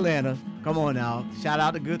Atlanta. Come on now. Shout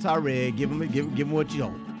out to Guitar Red. Give him what you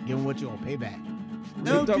owe. Give him what you owe. Pay back.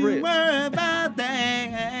 Don't you worry about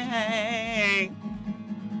that.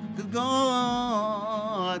 Cause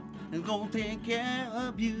God is gonna take care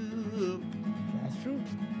of you. That's true.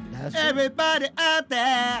 That's true. Everybody out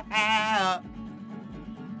there.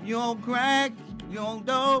 You on crack, you on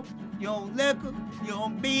dope, you on liquor, you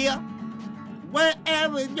on beer.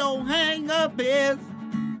 Whatever your hang up is,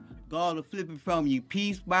 God will flip it from you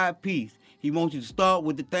piece by piece. He wants you to start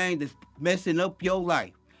with the thing that's messing up your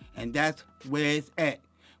life. And that's where it's at.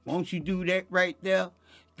 Once you do that right there,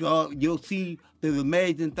 God, you'll see the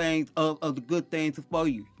amazing things of the good things for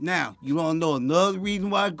you. Now, you want to know another reason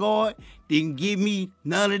why God didn't give me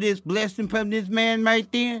none of this blessing from this man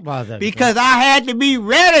right there? Why is that? Because I had to be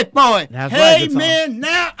ready for it. That's hey, right, man,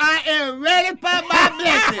 now I am ready for my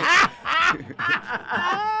blessing.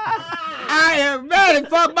 I am ready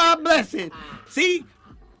for my blessing. See,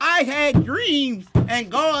 I had dreams, and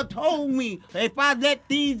God told me if I let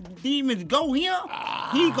these demons go here,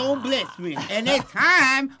 he gonna bless me. And it's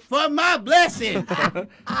time for my blessing.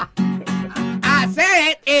 I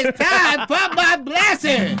said it's time for my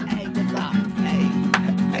blessing.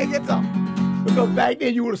 Hey, get up. Because back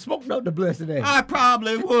then you would have smoked up the blessing there. I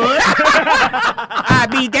probably would. I'd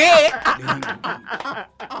be dead.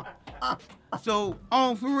 So,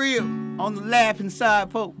 on for real, on the laughing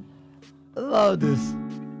side, folks. I love this.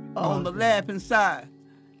 On the laughing side.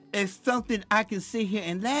 It's something I can sit here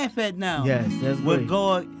and laugh at now. Yes, that's what great.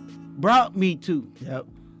 God brought me to. Yep.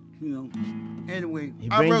 You know. Anyway, He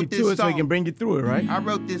I bring you wrote to this it so he song. can bring you through it, right? I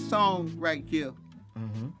wrote this song right here.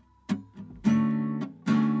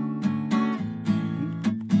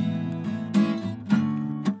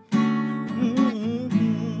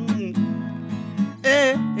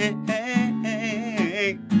 Hey, hey, hey,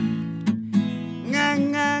 hey. Nga,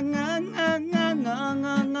 nga, nga, nga, nga, nga,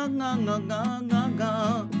 nga, nga, nga, nga, nga, nga, nga.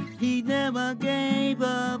 He never gave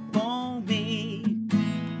up on me,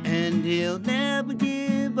 and he'll never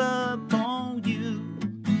give up on you.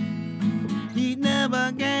 He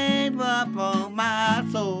never gave up on my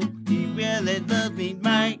soul. He really loves me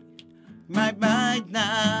right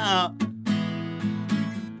now.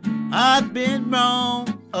 I've been wrong,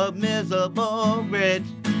 a miserable wretch.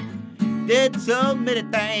 Did so many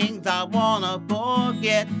things I wanna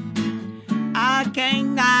forget. I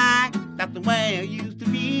can't lie, that's the way I used to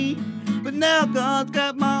be. But now God's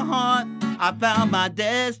got my heart, I found my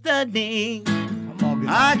destiny.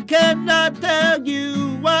 I cannot tell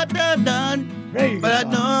you what I've done, but I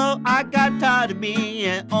know I got tired of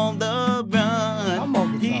being on the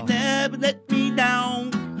run. He never let me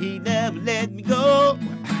down, he never let me go.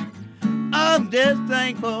 I'm just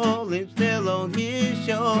thankful I'm still on his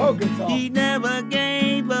show. He never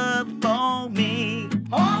gave up on me,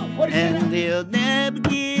 and he'll never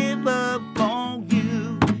give up on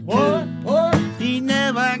you. He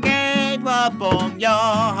never gave up on your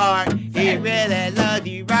heart. He really loves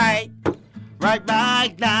you right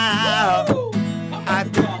now.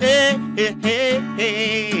 Hey, hey, hey,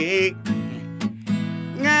 hey.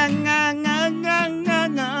 Nga, nga, nga, nga, nga,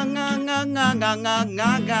 nga, nga, nga, nga, nga, nga,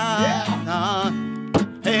 nga, nga.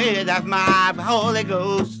 Hey, that's my Holy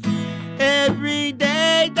Ghost. Every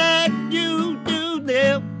day that you do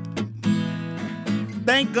live,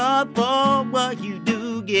 thank God for what you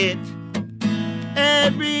do get.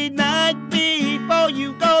 Every night before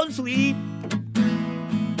you go to sleep,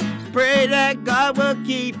 pray that God will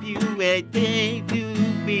keep you and keep you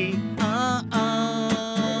be.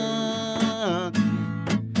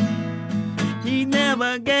 He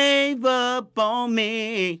never gave up on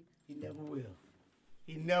me. He never will.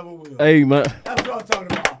 He never will. Hey, man. That's what I'm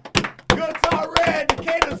talking about. Guitar Red,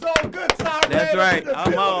 Decatur Soul, Guitar Red. That's right.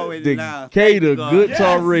 I'm always now. Decatur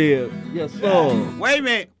Guitar Red. Yes, sir. Wait a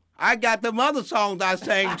minute. I got them other songs I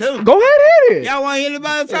sang too. Go ahead, hit it. Y'all want to hear the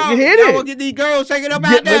other songs? Hit Y'all it. want to get these girls shaking up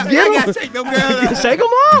out there? Let's get I 'em. got to shake them girls up. Shake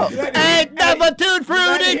them up. Ain't number two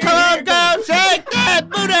fruity, come on, girl, shake that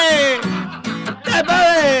booty. That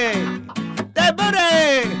booty. That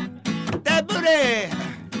booty. That booty.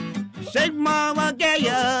 Shake mama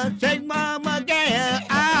gaya, shake mama gaya.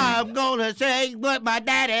 I'm gonna shake what my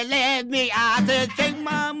daddy let me. I said shake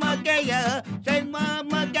mama gaya, shake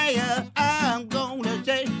mama gaya. I'm gonna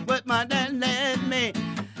shake what my daddy let me.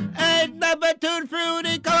 Ain't number two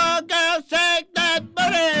fruity, come on, girl, shake that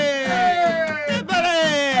booty. That booty.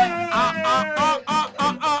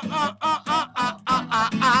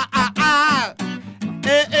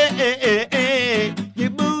 You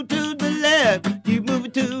move to the left, you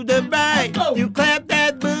move to the right. You clap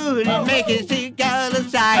that booty, make it see color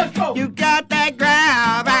sight. You got that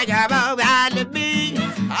ground, right around to me.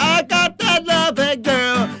 I got that loving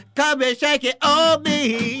girl, come and shake it on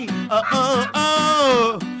me. Oh, oh,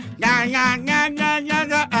 oh. Nah, nah, nah, nah, nah,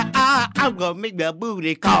 nah. I'm gonna make the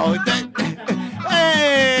booty call.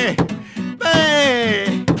 Hey,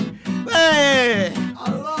 hey, hey.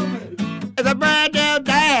 I love it. It's a brand new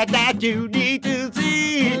day that you need to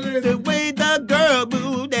see. The way the girl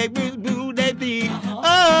move, they move, they feet.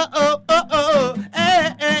 Oh, oh, oh, oh.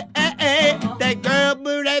 Hey, hey, hey, hey. That girl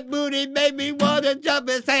move, that booty make me wanna jump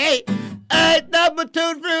and say, hey, number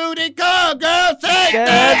two fruity, call girl, say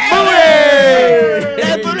that booty.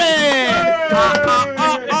 That booty.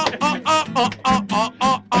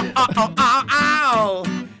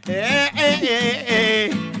 Hey, hey, hey,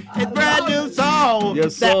 hey. It's brand new song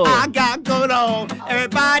Yes, that sir. I got going on.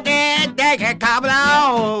 Everybody, they can come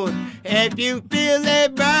along. If you feel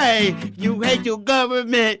it right, you hate your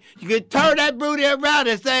government, you can turn that booty around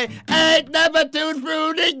and say, ain't never too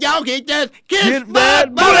fruity, y'all can just kiss Get my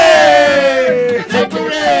that booty. Kiss that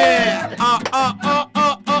booty. Eh, eh, ah, ah, ah,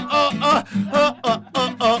 ah, ah, ah,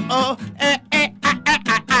 ah.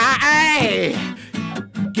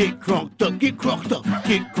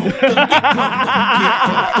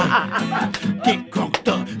 Get crunked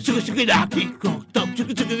up, sugar, sugar, da. Get crunked up,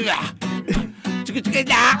 sugar, sugar, da. Sugar, sugar,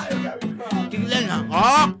 da.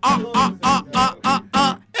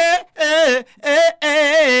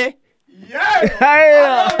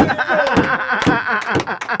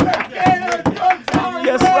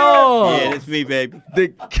 Yes, Lord. Yeah, that's me, baby.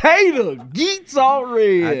 Decatur, Geets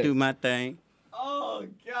already. I do my thing. Oh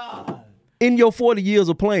God. In your 40 years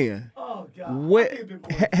of playing, Oh God. what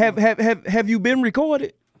have you been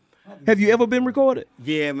recorded? Have you ever been recorded?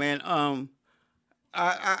 Yeah, man.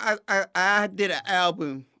 I did an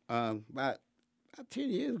album about 10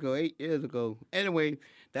 years ago, 8 years ago. Anyway,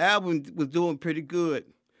 the album was doing pretty good,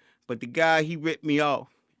 but the guy, he ripped me off,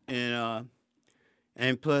 and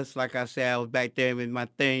plus, like I said, I was back there with my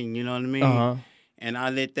thing, you know what I mean? Uh-huh. And I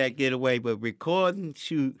let that get away. But recording,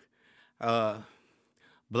 shoot,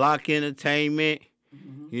 Block Entertainment,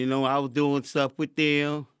 you know, I was doing stuff with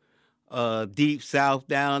them. Deep South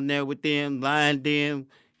down there with them, Line them,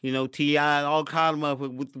 you know, T.I., all kind of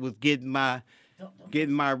was getting my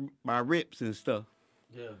rips and stuff.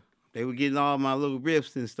 Yeah. They were getting all my little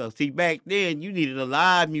riffs and stuff. See, back then, you needed a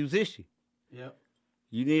live musician. Yep.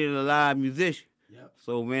 You needed a live musician. Yep.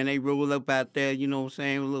 So, man, they rolled up out there, you know what I'm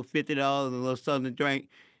saying, with a little $50 and a little something to drink.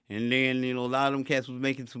 And then, you know, a lot of them cats was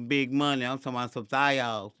making some big money. I'm talking about some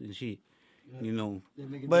thigh-offs and shit, you know. They're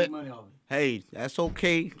making But, big money off it. hey, that's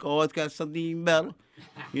okay. God's got something even better.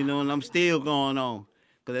 You know, and I'm still going on.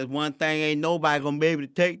 Because there's one thing ain't nobody going to be able to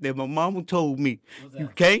take that my mama told me. You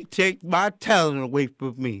can't take my talent away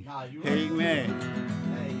from me. Nah, you Amen.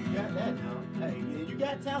 Hey, you got that now. Hey, man, you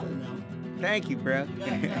got talent now. Thank you, bro. You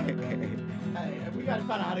got talent. Hey, we got to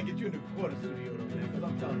find out how to get you in the recording studio, though, man, because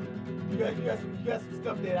I'm telling you, you got some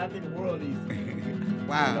stuff that I think the world needs.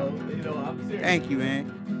 Wow. You know, I'm serious. Thank you,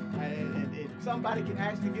 man. And if somebody can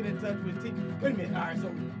actually get in touch with T. Wait a minute. All right, so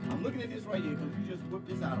I'm looking at this right here because you just whipped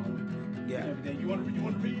this out on me. Yeah. And everything. You want to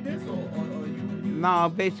read this or you? No,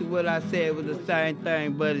 basically what I said was the same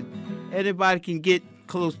thing, but anybody can get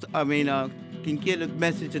close to, can get a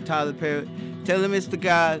message to Tyler Perry. Tell him it's the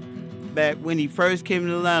guy that when he first came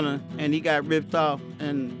to Atlanta and he got ripped off,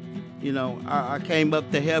 and, you know, I came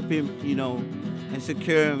up to help him, you know, and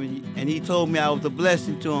secure him, and he told me I was a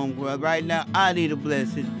blessing to him. Well, right now, I need a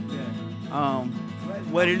blessing. Yeah.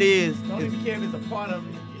 What it is. Don't even care if it's a part of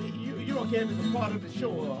you don't care if it's a part of the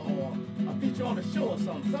show or a feature on the show or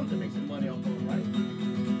something to make some money off of it, right?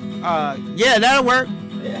 Yeah, that'll work.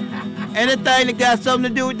 Anything that got something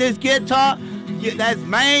to do with this guitar, yeah, that's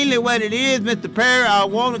mainly what it is, Mr. Perry. I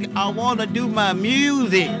wanna do my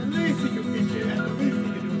music. At least he can feature that. At least he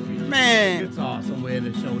can do a feature. Man, Guitar somewhere in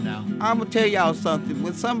the show now. I'm gonna tell y'all something.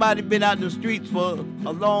 When somebody been out in the streets for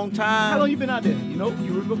a long time, How long you been out there? You know,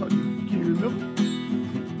 you remember? Can you remember?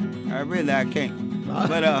 I can't.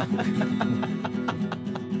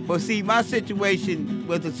 But see, my situation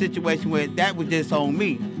was a situation where that was just on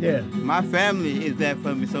me. Yeah. My family is that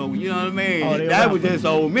for me, so you know what I mean? Oh, that was just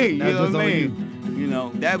on me, you That's know just what I on mean? You know,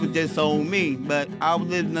 that was just on me. But I was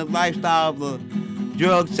living a lifestyle of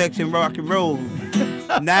drug, sex, and rock and roll.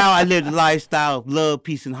 Now I live the lifestyle of love,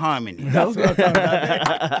 peace, and harmony. That's what I'm talking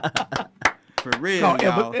about. For real,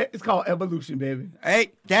 y'all. It's called evolution, baby.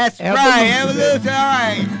 Hey, that's Evolution, right, evolution. All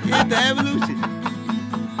right, it's the evolution.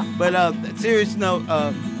 But serious note,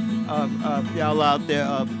 y'all out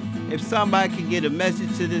there, if somebody can get a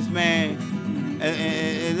message to this man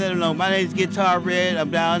and let him know, my name's Guitar Red.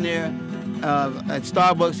 I'm down there at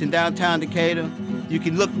Starbucks in downtown Decatur. You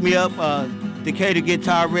can look me up, Decatur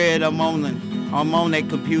Guitar Red. I'm on that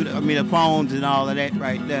computer. The phones and all of that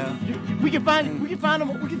right there. We can find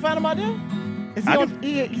him out there. Is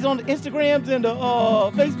he's on the Instagrams and the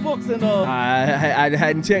Facebooks and I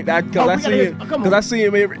hadn't checked because I see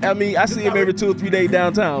him every 2 or 3 days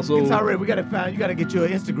downtown. So it's already. You gotta get you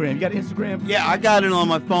an Instagram. You got an Instagram? Yeah, I got it on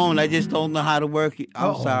my phone. I just don't know how to work it.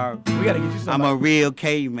 I'm sorry. We gotta get you something. I'm a real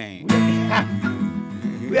caveman.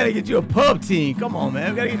 We gotta get you a pub team. Come on,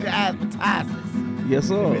 man. We gotta get you advertisements. Yes,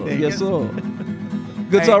 sir. Yes, sir.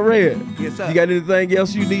 Guitar Red. Yes, sir. You got anything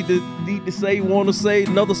else you need to say? Want to say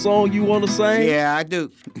another song you want to sing? Yeah, I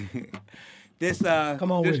do. This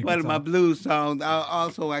Come on, this one of my blues songs.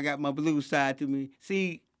 I got my blues side to me.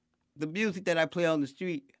 See, the music that I play on the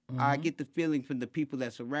street, I get the feeling from the people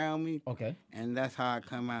that surround me. Okay. And that's how I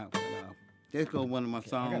come out. This goes one of my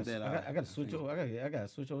songs I gotta switch over. I gotta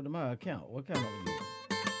switch over to my account. What account are you?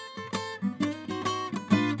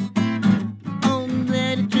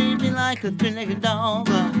 Lady treat me like a three-legged dog.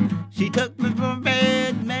 She took me from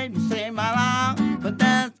bed, made me say my line. But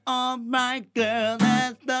that's all right, girl.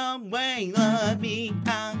 That's the way love be.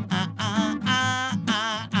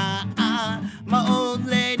 My old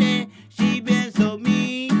lady, she been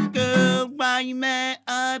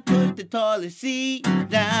sit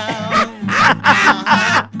down.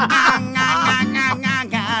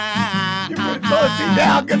 You put sit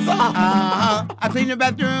down guitar. I cleaned the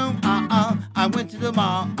bathroom. I went to the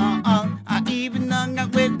mall. I even hung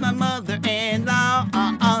out with my mother-in-law.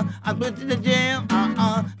 I went to the gym.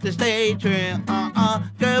 To stay trim.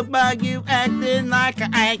 Girl, why you acting like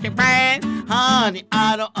I ain't your friend? Honey,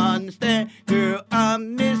 I don't understand. Girl,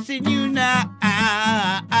 I'm missing you now.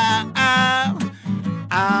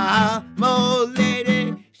 More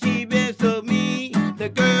lady, she been so mean. The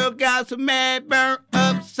girl got some mad burnt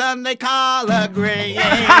up Sunday collard greens.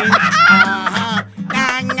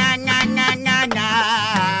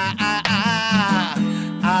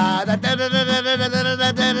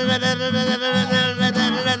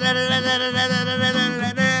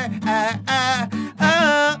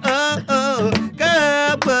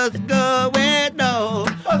 Girl, what's going on?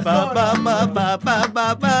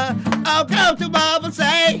 I'll come to mama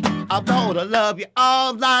say, I'm gonna love you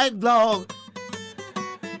all night long.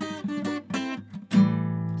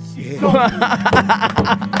 She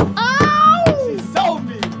sold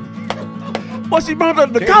me. Well, she brought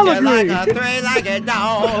up the collard green. Like a three like a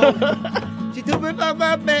dog. She took me from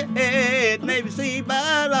my bed, maybe sleep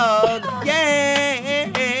alone.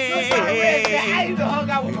 Yeah. I even hung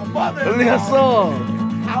out with my mother. Yes, sir.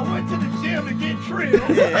 I went to the gym to get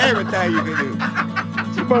trimmed. Yeah, everything you can do.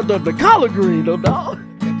 She brought up the collard green, though, dog.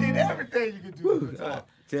 You did everything you could do.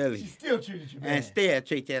 Tell She you. still treated you bad. And still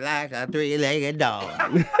treat you like a three-legged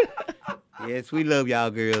dog. Yes, we love y'all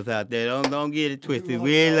girls out there. Don't get it twisted.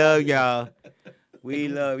 We love y'all. We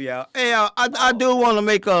love y'all. Hey, I do want to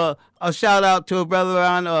make a shout out to a brother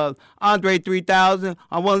on Andre 3000.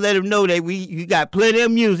 I want to let him know that you got plenty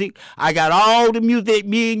of music. I got all the music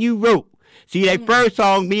me and you wrote. See, that first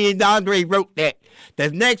song, me and Andre wrote that.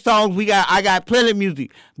 The next song I got plenty of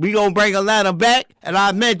music. We gonna bring Atlanta back, and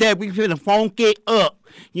I meant that we finna funk it up.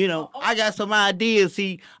 You know, I got some ideas.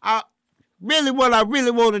 See, what I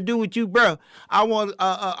really want to do with you, bro, I want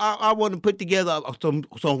to put together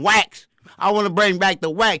some wax. I want to bring back the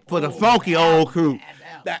wax for the funky old crew.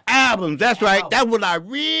 The albums, that's right. That's what I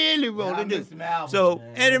really want to do. So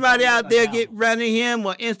anybody out there get running him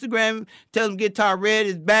or Instagram, tell them Guitar Red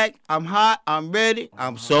is back. I'm hot. I'm ready.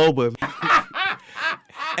 I'm sober.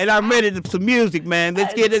 And I'm ready for some music, man.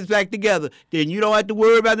 Let's get this back together. Then you don't have to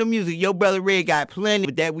worry about the music. Your brother Red got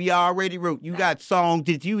plenty that we already wrote. You got songs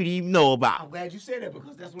that you didn't even know about. I'm glad you said that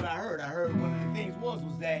because that's what I heard. I heard one of the things was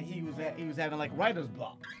that he was having like writer's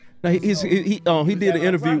block. Now, he did an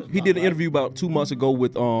interview. He did an interview about 2 months ago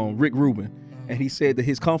with Rick Rubin, and he said that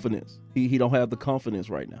his confidence, he don't have the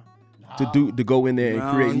confidence right now to go in there and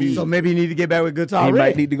create music. So maybe he need to get back with Guitar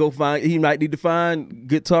Red. He might need to find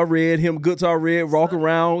Guitar Red, walk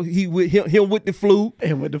around. Him with the flute,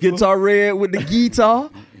 Guitar Red with the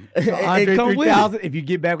guitar. So Andre come 3000, with it. if you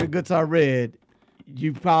get back with Guitar Red,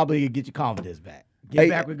 you probably get your confidence back. Get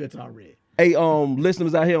back with Guitar Red. Hey,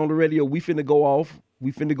 listeners out here on the radio, we finna go off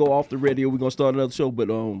the radio. We're gonna start another show, but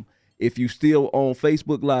if you still on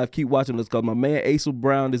Facebook Live, keep watching us because my man Asa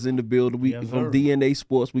Brown is in the building. We from DNA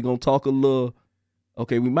Sports. We're gonna talk a little.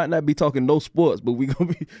 Okay, we might not be talking no sports, but we're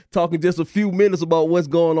gonna be talking just a few minutes about what's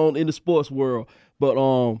going on in the sports world. But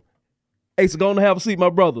Asa, gonna have a seat, my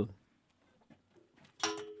brother.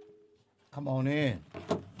 Come on in.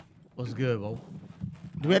 What's good, Bo?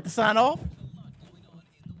 Do we have to sign off?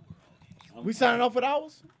 We signing off with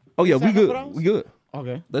ours? Oh yeah, we good. We good.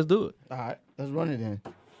 Okay. Let's do it. All right, let's run it in.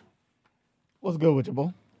 What's good with you,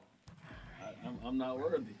 Bo? I'm not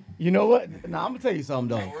worthy. You know what? Nah, I'm gonna tell you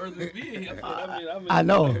something though. I'm not worthy of being here. I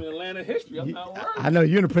know. I'm in Atlanta history. I'm not worthy. I know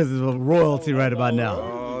you're in the presence of royalty right about now.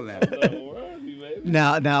 Oh,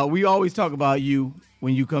 Now we always talk about you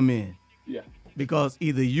when you come in. Yeah. Because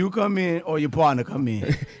either you come in or your partner come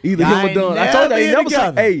in. Either him or done. I told you, I ain't never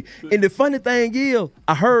said, hey, and the funny thing is,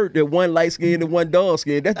 I heard that one light skin and one dark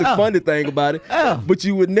skin. That's the funny thing about it. But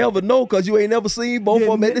you would never know because you ain't never seen both of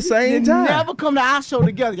them at the same time. Never come to our show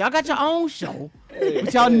together. Y'all got your own show.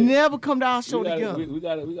 But y'all never come to our show together. We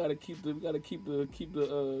gotta keep the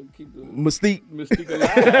mystique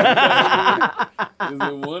alive. Is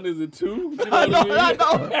it one? Is it two? You know I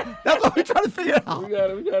know. That's what we're trying to figure out. We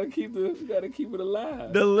gotta keep it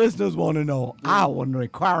alive. The listeners want to know. I want the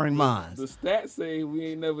inquiring minds. The stats say we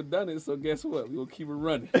ain't never done it, so guess what? We gonna keep it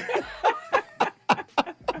running.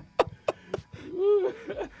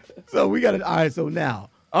 So we got it. All right. So now.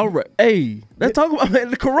 All right. Hey, let's talk about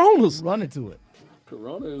the Coronas. Run into it.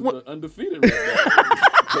 Corona is the undefeated right now.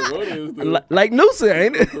 Corona is the like Noosa,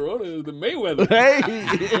 ain't it? Corona is the Mayweather. Hey,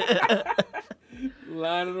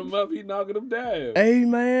 lining them up, he knocking them down. Hey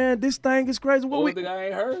man, this thing is crazy. One thing I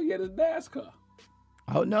ain't heard yet is NASCAR.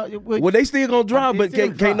 Oh no! Well, they still gonna drive, but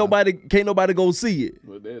still can't nobody go see it.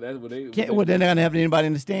 But that's what they. Well, they're not gonna have anybody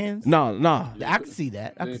in the stands. Nah. I can see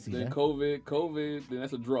that. I can see then that. COVID, then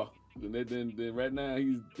that's a draw. Then right now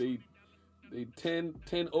they 10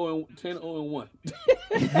 0 and 1.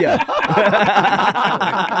 Yeah.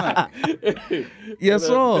 Yes,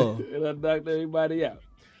 sir. And I knocked everybody out.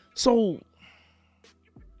 So,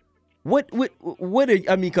 what are,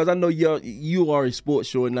 I mean, because I know you are a sports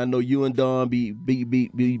show, and I know you and Don be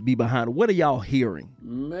behind it. What are y'all hearing?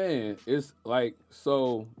 Man, it's like,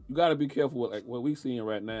 so you got to be careful with like what we seeing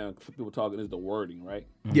right now. People talking is the wording, right?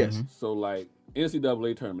 Yes. So like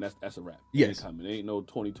NCAA tournament, that's a wrap. Yes. Ain't coming. Ain't no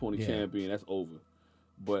 2020 champion. That's over.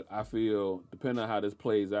 But I feel, depending on how this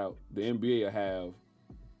plays out, the NBA will have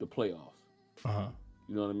the playoffs.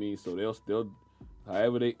 You know what I mean? So they'll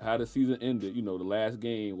how the season ended, the last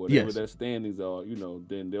game, whatever their standings are,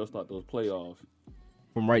 then they'll start those playoffs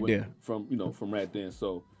from right there. From right then.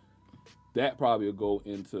 So that probably will go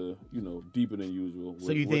into deeper than usual.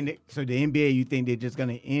 So the NBA, you think they're just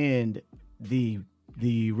gonna end the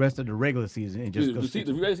rest of the regular season and just the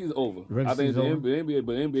regular season's over. I think the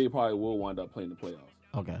NBA probably will wind up playing the playoffs.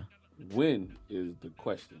 Okay. When is the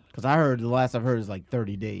question? Because I heard the last I've heard is like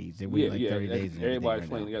 30 days. They wait 30 days. Everybody's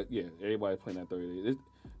playing. Everybody's playing that 30 days. It's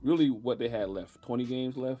really what they had left. 20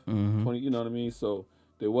 games left. 20. You know what I mean? So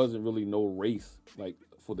there wasn't really no race like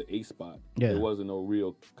for the 8th spot. Yeah. There wasn't no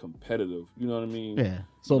real competitive. You know what I mean? Yeah.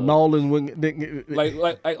 So Nolan, they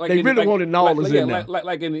really wanted Nolan in there.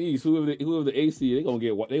 Like in the East, whoever the AC, they gonna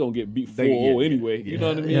get beat 4-0 anyway. You know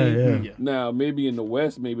what I mean? Yeah. Now maybe in the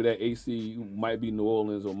West, maybe that AC might be New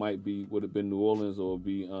Orleans or would have been New Orleans or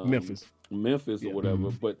be Memphis or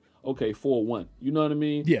whatever. But okay, 4-1. You know what I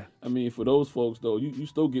mean? Yeah. I mean, for those folks though, you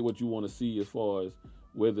still get what you want to see as far as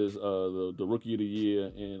whether it's the rookie of the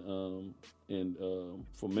year and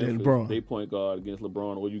for Memphis, they point guard against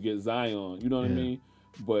LeBron, or you get Zion. You know what I mean?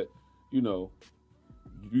 But you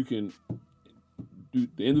can do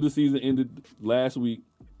the end of the season ended last week,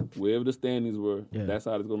 wherever the standings were. That's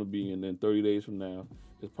how it's going to be, and then 30 days from now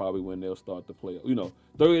is probably when they'll start the play.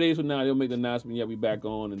 30 days from now they'll make the announcement. Yeah, we back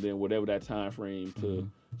on, and then whatever that time frame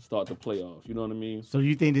to start the playoffs. You know what I mean? So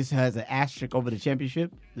you think this has an asterisk over the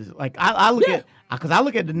championship? Like I look at, because I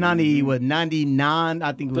look at the 99.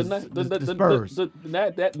 I think it was the Spurs.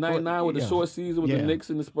 That 99 with the short season with the Knicks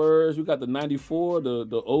and the Spurs. You got the 94, the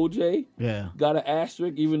OJ. Yeah. Got an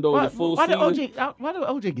asterisk, even though it's a full season. Why did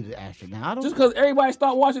OJ get an asterisk now? Just because everybody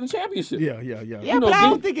start watching the championship. Yeah. Yeah, but I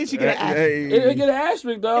don't think it should get an asterisk. It get an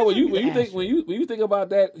asterisk, dog. When you think about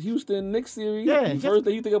that Houston Knicks series, the first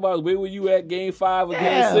thing you think about is where were you at Game 5 or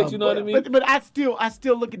Game 6? You know what I mean? But I still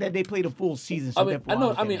look at that they played a full season. So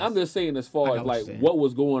I'm just saying as far as like what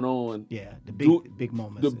was going on. Yeah, the big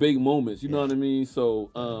moments. The big moments. You know what I mean? So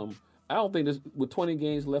I don't think this with 20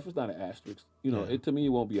 games left, it's not an asterisk. It to me it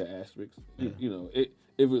won't be an asterisk.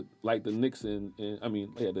 If it like the Knicks and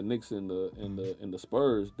the Knicks and the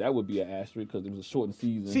Spurs, that would be an asterisk because it was a shortened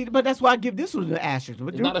season. See, but that's why I give this one an asterisk.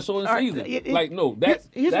 But it's not a shortened season.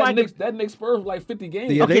 That Knicks Spurs was like 50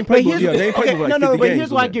 games. Yeah, they played like 50 but games.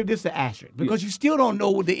 Here's why I give this an asterisk because you still don't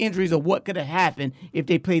know the injuries or what could have happened if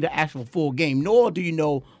they played the actual full game. Nor do you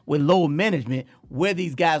know with low management where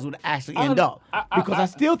these guys would actually end up. Because I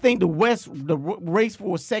still think the race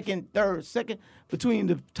for second between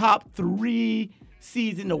the top 3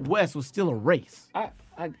 seeds in the West was still a race.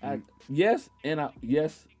 Yes, I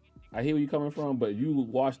hear where you're coming from, but you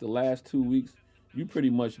watched the last 2 weeks, you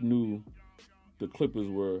pretty much knew the Clippers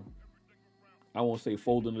were, I won't say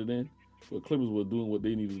folding it in, but Clippers were doing what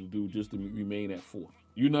they needed to do just to remain at 4.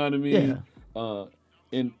 You know what I mean? Yeah.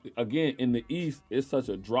 And again, in the East, it's such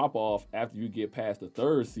a drop off after you get past the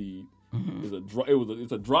 3rd seed. Mm-hmm.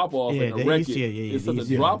 It's a drop off in the record. It's such a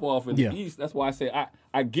drop off in the East. That's why I say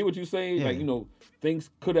I get what you're saying. Yeah. Like things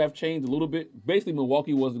could have changed a little bit. Basically,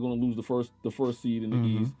 Milwaukee wasn't going to lose the first seed in the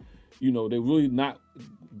East. They're really not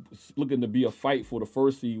looking to be a fight for the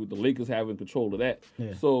first seed with the Lakers having control of that.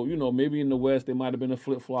 Yeah. So maybe in the West there might have been a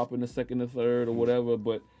flip flop in the 2nd and 3rd or whatever.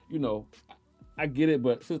 But I get it,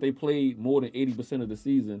 but since they played more than 80% of the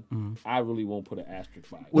season, I really won't put an asterisk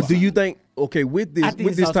by it. Well, do you think with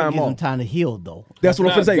this time off, time to heal though? That's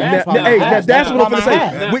what I'm saying. That's what I'm gonna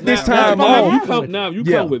say. With this time off, if you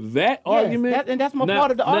come with that argument, and that's my part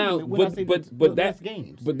of the argument. But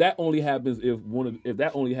that only happens if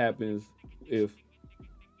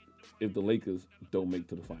the Lakers don't make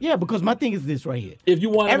to the finals. Yeah, because my thing is this right here. If you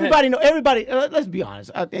want everybody, let's be honest,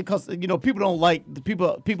 because people don't like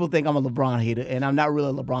people think I'm a LeBron hater, and I'm not really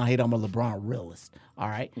a LeBron hater. I'm a LeBron realist. All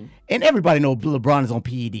right, and everybody knows LeBron is on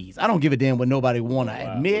PEDs. I don't give a damn what nobody want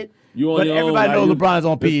to admit. You on but your everybody own. knows LeBron's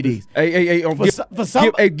on PEDs.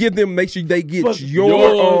 Give them. Make sure they get your.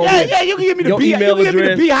 You can give me the email you can give me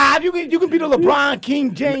the address. Beehive. You can be the LeBron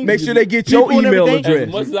King James. Make sure they get your people and email everything. address.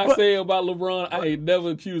 As much as I say about LeBron, I ain't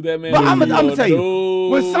never accused that man. But I'm of gonna tell you, no.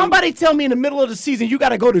 when somebody tell me in the middle of the season you got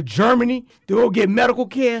to go to Germany to go get medical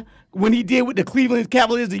care, when he did with the Cleveland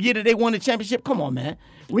Cavaliers the year that they won the championship, come on, man.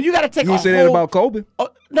 When you got to take You say that about Kobe?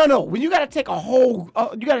 No. When you got to take a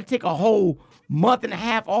whole month and a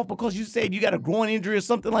half off because you said you got a groin injury or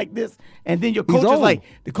something like this, and then your coach is like,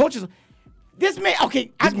 the coach is, this man. Okay,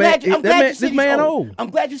 I'm glad you said he's old. I'm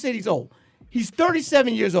glad you said he's old. He's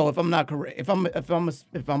 37 years old. If I'm not correct, if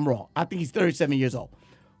I'm wrong, I think he's 37 years old.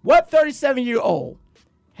 What 37-year-old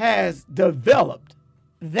has developed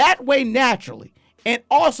that way naturally and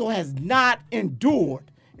also has not endured,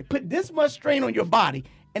 put this much strain on your body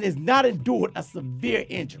and has not endured a severe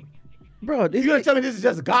injury? Bro, you gonna tell me this is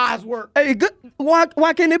just God's work? Hey, good.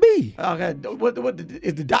 Why can't it be? Okay, what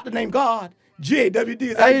is the doctor named God?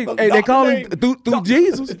 GAWD. Hey, they call him through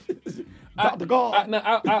Jesus. Dr. God.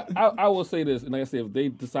 I will say this, and like I said, if they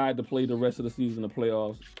decide to play the rest of the season, the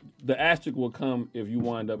playoffs, the asterisk will come if you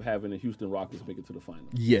wind up having the Houston Rockets make it to the final.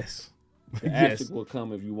 Yes. The asterisk will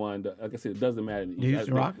come if you wind up, like I said, it doesn't matter. The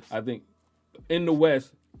Houston Rockets? I think in the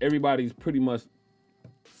West, everybody's pretty much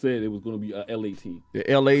said it was going to be a LA team. The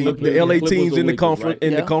LA teams in the conference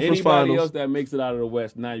Anybody finals. else that makes it out of the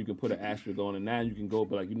West, now you can put an asterisk on it. Now you can go,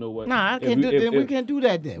 but like, you know what? Nah, we can't do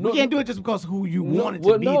that then. We can't do it just because who you wanted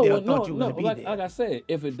to be there or thought you were going to be there. Like I said,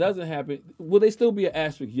 if it doesn't happen, will they still be an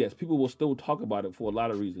asterisk? Yes. People will still talk about it for a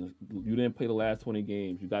lot of reasons. You didn't play the last 20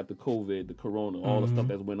 games. You got the COVID, the corona, all the stuff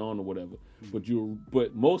that went on or whatever.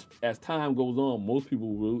 But most, as time goes on, most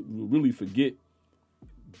people will really forget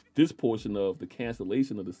this portion of the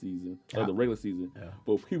cancellation of the season, of the regular season. Yeah.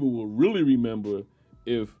 But people will really remember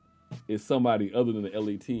if it's somebody other than the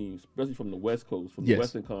LA team, especially from the West Coast, from the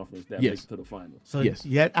Western Conference, that makes it to the finals. So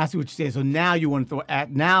yeah, I see what you're saying. So now you want to throw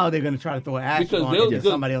now they're going to try to throw an action on it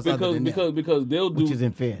somebody else other than because they'll do, which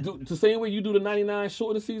isn't fair. The same way you do the 99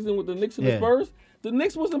 short of the season with the Knicks and the Spurs, the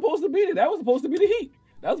Knicks wasn't supposed to be there. That was supposed to be the Heat.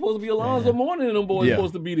 That was supposed to be Alonzo Mourning and them boys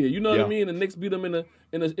supposed to be there. You know what I mean? The Knicks beat them in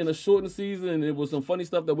a shortened season, and it was some funny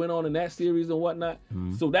stuff that went on in that series and whatnot.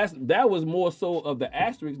 Mm-hmm. So that was more so of the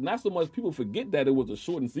asterisk. Not so much people forget that it was a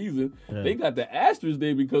shortened season. Yeah. They got the asterisk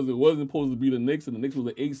there because it wasn't supposed to be the Knicks, and the Knicks was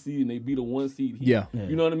an 8 seed and they beat a 1 seed. You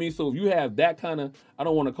know what I mean? So if you have that kind of, I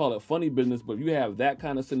don't want to call it funny business, but if you have that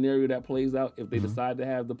kind of scenario that plays out, if they decide to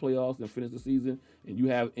have the playoffs and finish the season, and you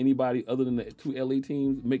have anybody other than the two LA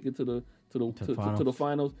teams make it to the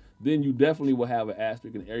finals, then you definitely will have an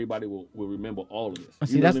asterisk, and everybody will remember all of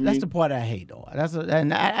this. See, that's the part I hate, though.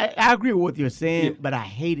 And I agree with what you're saying, but I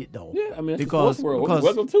hate it, though. Yeah, I mean, it's because the sports world.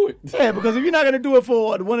 Welcome to it. Yeah, because if you're not going to do it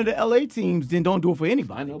for one of the LA teams, then don't do it for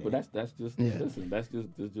anybody. I know, but that's just listen. That's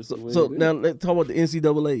just the way so it is. Now let's talk about the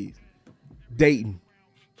NCAA's. Dayton.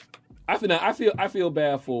 I feel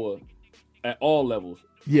bad for at all levels.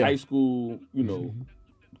 Yeah. High school,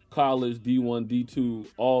 college, D1, D2,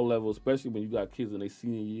 all levels, especially when you got kids in their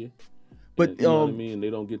senior year. But you know what I mean?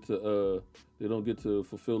 They don't get to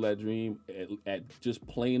fulfill that dream at just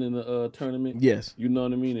playing in the tournament. Yes. You know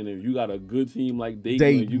what I mean? And if you got a good team like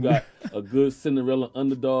Dayton, you got a good Cinderella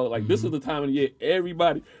underdog, like this is the time of the year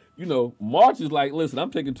everybody, March is like, listen,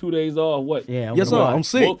 I'm taking 2 days off. What? Yeah. Yes, sir. I'm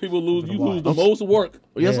sick. Most people lose the most work.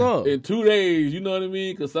 Yes, sir. In 2 days, you know what I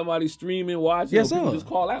mean? Because somebody's streaming, watching, yes, people sir. just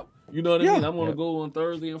call out. You know what I mean? I'm gonna go on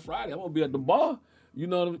Thursday and Friday. I'm gonna be at the bar. You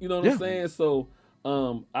know what I'm saying? So,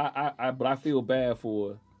 but I feel bad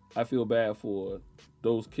for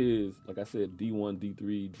those kids. Like I said, D1,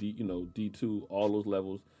 D3, D2, all those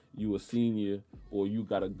levels. You a senior or you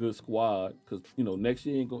got a good squad because next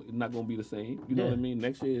year it's not gonna be the same. You know what I mean?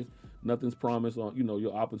 Next year nothing's promised on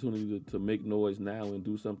your opportunity to make noise now and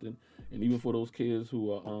do something. And even for those kids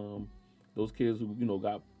who are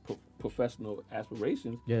got professional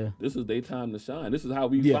aspirations, this is their time to shine. This is how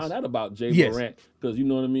we found out about Jay Morant, because you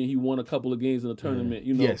know what I mean, he won a couple of games in the tournament.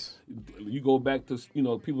 You go back to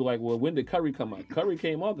people like, well, when did Curry come out? Curry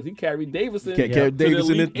came out because he carried Davidson to the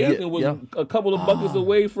Elite Eight and was a couple of buckets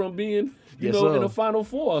away from being in the Final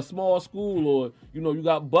Four, a small school. Or you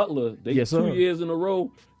got Butler, they 2 years in a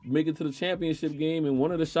row make it to the championship game, and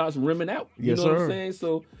one of the shots rimming out. You know what I'm saying?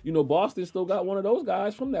 So Boston still got one of those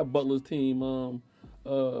guys from that Butler's team.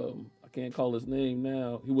 I can't call his name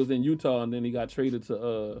now. He was in Utah and then he got traded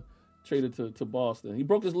to Boston. He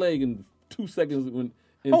broke his leg in 2 seconds when.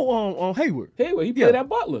 Hayward. He played at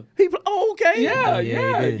Butler. Okay. Yeah.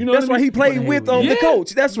 That's right. He played with the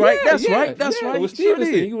coach. That's right. That's right. With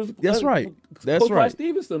Stevenson. He was That's right. Coach by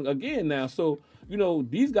Stevenson again now. So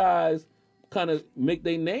these guys kind of make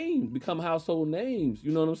their name, become household names.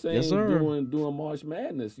 You know what I'm saying? Yes, sir. Doing March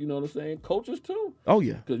Madness. You know what I'm saying? Coaches too. Oh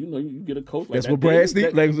yeah. Because you get a coach like That's that. what Brad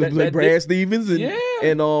Stevens, Stevens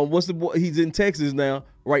and what's the boy? He's in Texas now.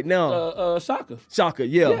 Right now. Shaka. Shaka.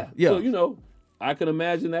 Yeah. So I can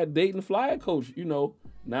imagine that Dayton Flyer coach.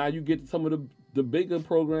 Now you get some of the bigger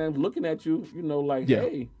programs looking at you.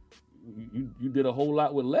 Hey, you did a whole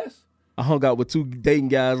lot with less. I hung out with 2 Dayton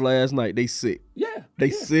guys last night. They sick. Yeah.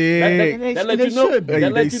 They sick. That let you know.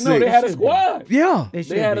 That let you know they had a squad. Yeah.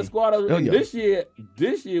 They had a squad. This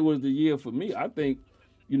year was the year for me. I think,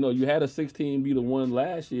 you had a 16 beat a 1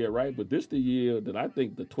 last year, right? But this the year that I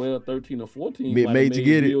think the 12, 13, or 14 made you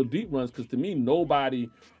get real deep runs. Because to me, nobody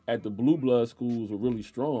at the blue blood schools were really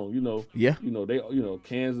strong. Yeah.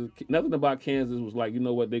 Kansas. Nothing about Kansas was like,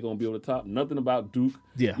 they're gonna be on the top. Nothing about Duke.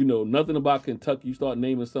 Yeah. Nothing about Kentucky. You start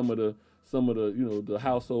naming some of the the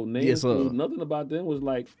household names. Yes, sir. Nothing about them was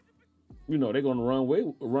like, they're gonna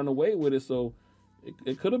run away with it. So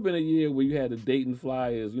it could have been a year where you had the Dayton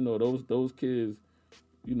Flyers. Those kids.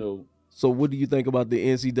 So what do you think about the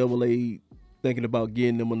NCAA thinking about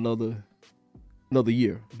getting them another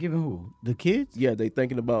year? Giving who? The kids? Yeah, they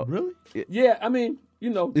thinking about really. Yeah, I mean,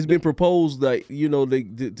 it's been proposed that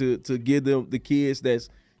to give them the kids that's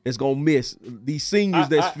gonna miss these seniors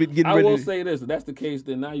getting ready. I will say this: if that's the case,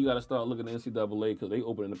 then now you got to start looking at NCAA because they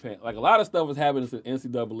opening the pants. Like a lot of stuff is happening to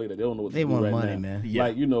NCAA that they don't know what they to do want right money, now. man. Yeah.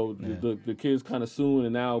 Like the kids kind of suing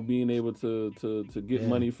and now being able to get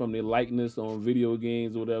money from their likeness on video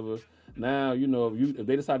games or whatever. Now if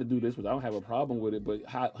they decide to do this, which I don't have a problem with it, but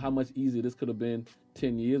how much easier this could have been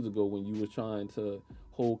 10 years ago when you were trying to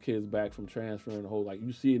hold kids back from transferring.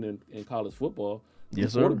 You see it in college football.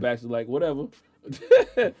 Yes, the sir. quarterbacks are like, whatever.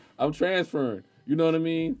 I'm transferring. You know what I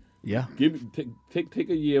mean? Yeah. Take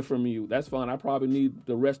a year from you. That's fine. I probably need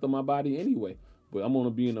the rest of my body anyway. But I'm gonna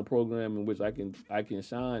be in a program in which I can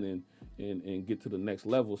shine and get to the next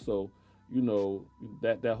level. So,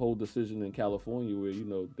 that whole decision in California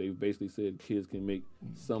where, they basically said kids can make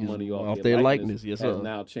some money off their likeness. Yes, has sir.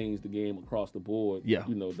 now changed the game across the board. Yeah.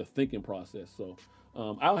 The thinking process. So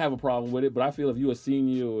I don't have a problem with it, but I feel if you're a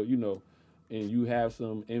senior or, and you have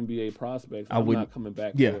some NBA prospects, I'm not coming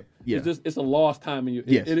back. Yeah. It's a lost time in your.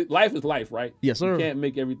 Life is life, right? Yes, sir. You can't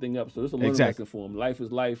make everything up, so it's a learning lesson for them. Life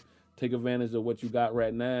is life. Take advantage of what you got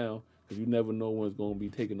right now, because you never know when it's going to be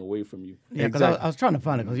taken away from you. Yeah, because I was trying to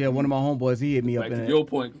find it. Because one of my homeboys, he hit me up. Back to your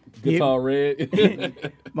point, Guitar Red.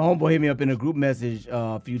 My homeboy hit me up in a group message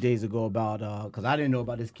a few days ago about because I didn't know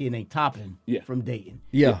about this kid named Toppin from Dayton.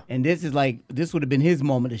 Yeah, and this would have been his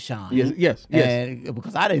moment to shine. Yes. And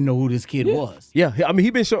because I didn't know who this kid was. Yeah, I mean he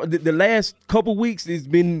been showing the last couple weeks. It's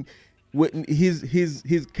been with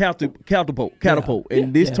his catapult,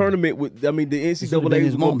 and this tournament with the NCAA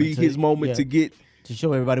is going to be his moment to get. To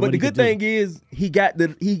show everybody. But the good thing is he got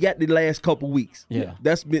the last couple weeks. Yeah,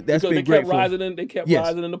 that's been they great. Kept rising they kept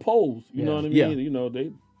rising in the polls. You know what I mean? Yeah.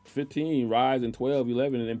 They 15 rise in 12,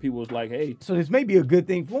 11, and then people was like, hey. So this may be a good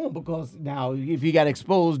thing for him because now if he got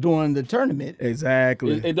exposed during the tournament,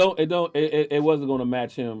 exactly. It wasn't going to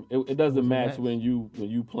match him. It doesn't match when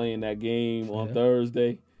you playing that game on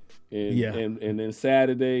Thursday. And then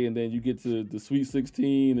Saturday, and then you get to the Sweet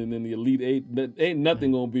 16, and then the Elite 8. Ain't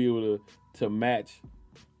nothing gonna be able to match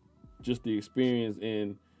just the experience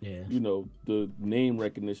and the name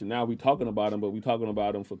recognition. Now we talking about them, but we talking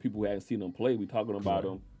about them for people who hadn't seen them play. We talking about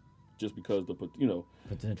them just because the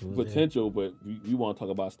potential. But we want to talk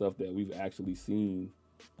about stuff that we've actually seen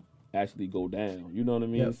actually go down. You know what I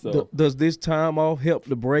mean? Yep. So does this time off help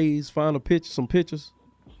the Braves find some pictures?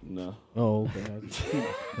 No. Oh, okay.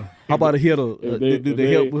 How about a hitter? Did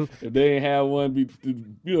they help with? If they ain't have one, the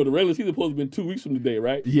regular season supposed to be 2 weeks from today,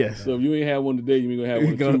 right? Yes. So if you ain't have one today, you ain't gonna have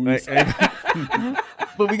one in 2 weeks.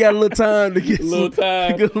 But we got a little time to get a little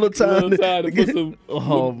time to get some.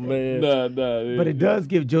 Oh man. Nah. But it does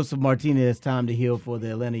give Joseph Martinez time to heal for the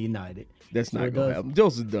Atlanta United. That's not gonna happen.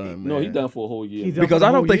 Joseph's done, man. No, he's done for a whole year. Because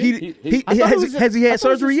I don't think has he had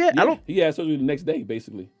surgery yet? Yeah, he had surgery the next day,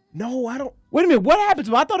 basically. No, I don't. Wait a minute. What happened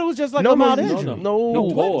to him? I thought it was just like come out injury.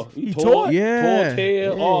 No. He tore. Yeah. Tore,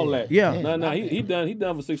 tail, all that. Yeah. No. He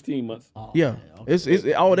done for 16 months. Yeah. Okay. It's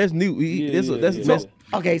that's new. That's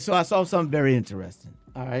okay. So I saw something very interesting.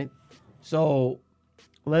 All right. So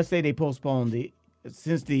let's say they postpone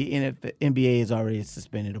since the NBA is already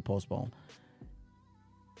suspended or postponed.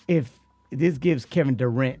 If this gives Kevin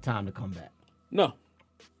Durant time to come back. No.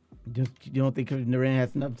 You don't think Kevin Durant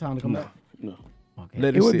has enough time to come back? No. Okay.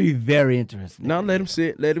 It would be very interesting. No, let him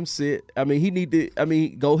sit. Let him sit. I mean, he need to. I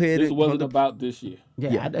mean, go ahead. This wasn't about this year.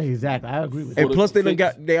 Yeah. Exactly. I agree with that. And plus,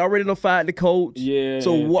 they already done fired the coach. Yeah.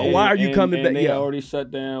 So why are you coming back? They already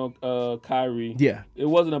shut down Kyrie. Yeah. It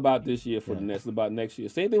wasn't about this year for the Nets. It's about next year.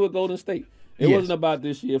 Same thing with Golden State. It wasn't about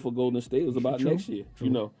this year for Golden State. It was about next year. True.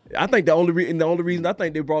 You know. I think the only reason I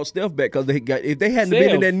think they brought Steph back because if they hadn't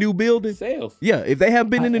been in that new building, if they hadn't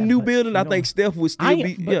been in the new building, I think Steph would still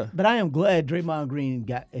be. But I am glad Draymond Green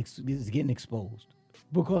is getting exposed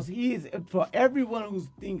because he is, for everyone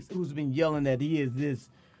who's been yelling that he is this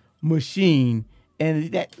machine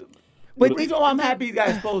and that. But I'm happy he got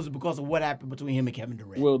exposed because of what happened between him and Kevin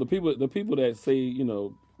Durant. Well, the people that say, you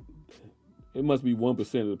know, it must be 1%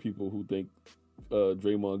 of the people who think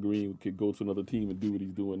Draymond Green could go to another team and do what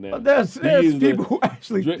he's doing now. There's people who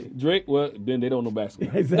actually Drake. Well, then they don't know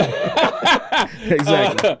basketball. Exactly.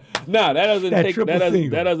 Exactly. Nah, that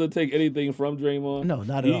doesn't take anything from Draymond. No,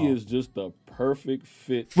 not at all. He is just the perfect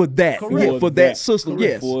fit for that. For that system.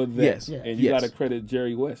 Yes. For that. Yes. And you got to credit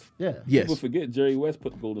Jerry West. Yeah. Yes. People forget Jerry West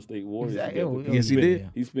put the Golden State Warriors together. Yes, he did.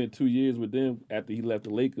 He spent 2 years with them after he left the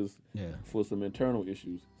Lakers for some internal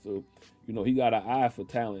issues. So, you know, he got an eye for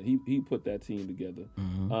talent. He put that team together.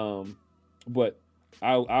 Mm-hmm. But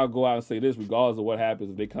I'll go out and say this, regardless of what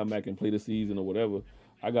happens, if they come back and play the season or whatever,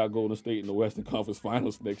 I got Golden State in the Western Conference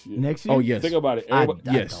Finals next year. Next year? Oh, yes. Think about it.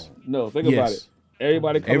 Yes. No, think about it.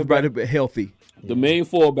 Everybody back. Healthy. The main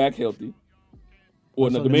four back healthy.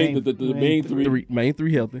 Or So the main three. Main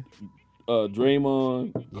three healthy.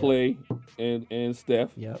 Draymond, Clay, and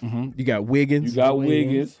Steph. Yep. Mm-hmm. You got Wiggins.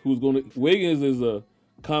 Wiggins is a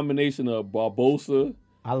combination of Barbosa.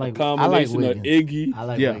 A combination of Iggy. I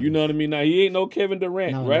like You know what I mean? Now, he ain't no Kevin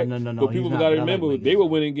Durant, right? No. But people got to remember, they were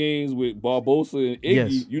winning games with Barbosa and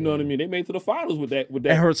Iggy. Yes. You know what I mean? They made it to the finals with that. And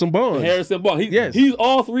Harrison Barnes. He's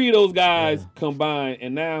all three of those guys combined,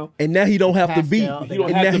 and now he don't have to beat. He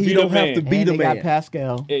don't have to be the man. Got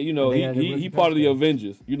Pascal. And, you know, he part of the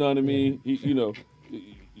Avengers. You know what I mean? You know,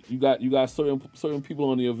 you got certain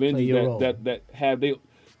people on the Avengers that have they.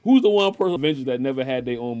 Who's the one person Avengers that never had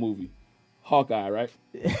their own movie? Hawkeye, right?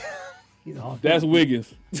 He's Hawkeye. That's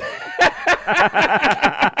Wiggins.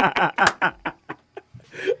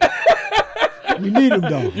 You need him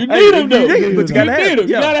though. You need him though. You gotta have him.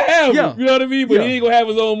 You gotta have him. You know what I mean? But he ain't gonna have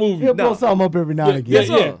his own movie. He'll blow something up every now and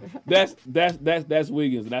again. That's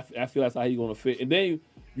Wiggins, and I feel that's how he's gonna fit. And then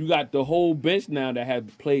you got the whole bench now that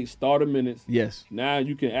have played starter minutes. Yes. Now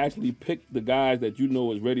you can actually pick the guys that you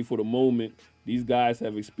know is ready for the moment. These guys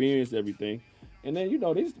have experienced everything, and then you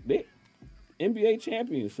know they NBA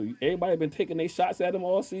champions. So everybody been taking their shots at them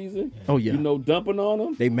all season. Oh yeah. You know, dumping on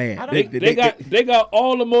them. They mad. They got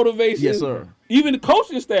all the motivation. Yes, sir. Even the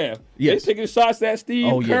coaching staff. Yes. They taking shots at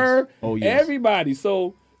Steve Kerr. Oh yes. Everybody.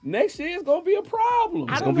 So next year it's gonna be a problem.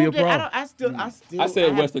 It's gonna be a problem. I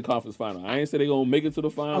said Western Conference Final. I ain't say they gonna make it to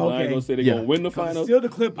the final. Okay. I ain't gonna say they gonna win the final. Still the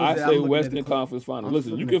Clippers. I say Western Conference Final.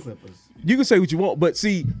 Listen, you can say what you want, but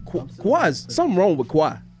see, Kawhi's something wrong with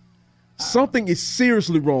Kawhi. Something is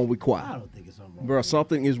seriously wrong with Kawhi. I don't think it's something wrong. Bro,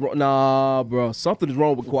 something is wrong. Nah, bro, something is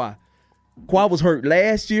wrong with Kawhi. Kawhi was hurt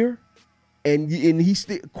last year, and he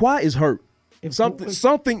still Kawhi is hurt.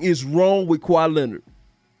 Something is wrong with Kawhi Leonard.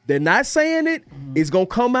 They're not saying it. It's gonna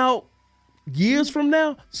come out years from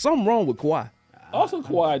now. Something wrong with Kawhi. Also,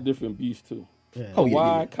 Kawhi a different beast too. Yeah.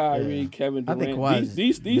 Kawhi, Kyrie, Kevin Durant.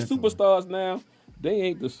 These superstars now, they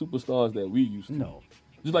ain't the superstars that we used to. No.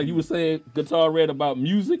 Just like you were saying, Guitar Red about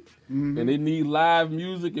music, and they need live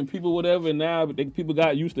music and people whatever. And now people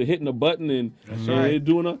got used to hitting a button and they're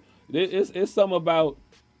doing it's something about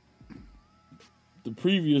the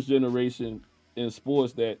previous generation in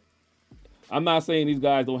sports that I'm not saying these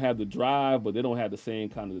guys don't have the drive, but they don't have the same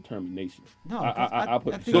kind of determination. No, I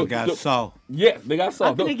think they got soft. Yeah, they got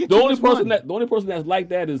soft. The only person that's like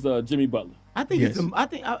that is Jimmy Butler. I think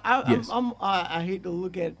I hate to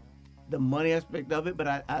look at the money aspect of it, but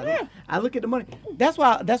I look at the money. That's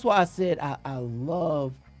why I said I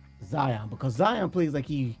love Zion, because Zion plays like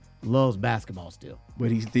he loves basketball still.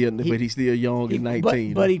 But he's still young at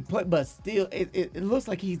 19. But still, it looks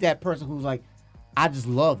like he's that person who's like, I just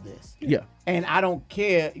love this. Yeah. And I don't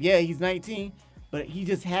care. Yeah, he's 19, but he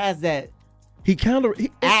just has that. He kind of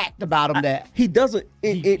act about him that he doesn't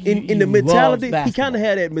in the mentality. He kind of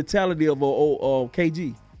had that mentality of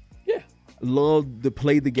KG. Yeah, loved to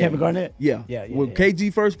play the game. Kevin Garnett. Yeah. When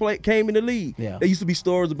KG first came in the league, there used to be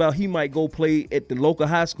stories about he might go play at the local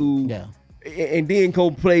high school. Yeah. And then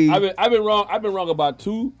go play. I've been wrong. I've been wrong about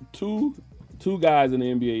two guys in the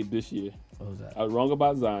NBA this year. What was that? I was wrong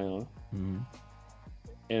about Zion. Mm-hmm.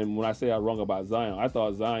 And when I say I'm wrong about Zion, I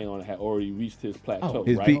thought Zion had already reached his plateau,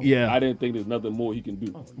 his right? peak, yeah. I didn't think there's nothing more he can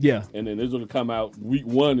do. Yeah. And then there's going to come out week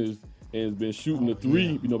 1 and has been shooting the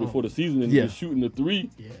 3, before the season, and he's shooting the 3.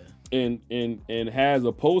 Yeah. And has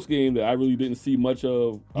a post game that I really didn't see much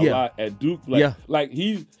of a lot at Duke. Like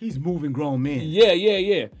he's moving grown men.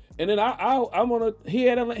 Yeah. And then I'm on he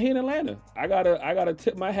in Atlanta. I gotta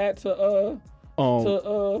tip my hat to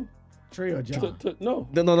Trey or John? No,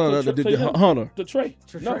 Hunter. To Trey.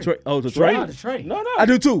 No. Trey. Oh, to Trey? Trey? Trey. No. I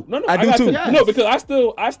do too. No, I do too. No, because I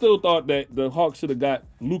still thought that the Hawks should have got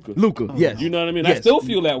Luka. Yes. You know what I mean? Yes. I still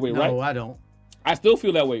feel that way, right? No, I don't. I still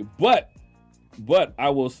feel that way. But I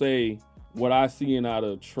will say what I seen out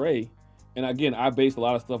of Trey, and again, I based a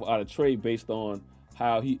lot of stuff out of Trey based on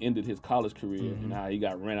how he ended his college career and how he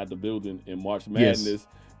got ran out the building in March Madness.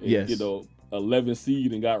 Yes. And, 11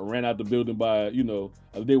 seed and got ran out the building by,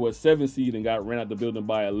 they were 7 seed and got ran out the building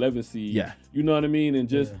by 11 seed. Yeah. You know what I mean? And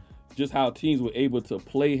just how teams were able to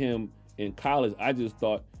play him in college, I just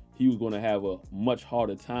thought he was going to have a much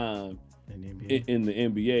harder time in the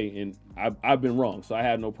NBA. And I've been wrong. So I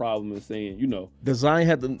have no problem in saying, Does Zion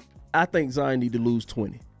have to – I think Zion need to lose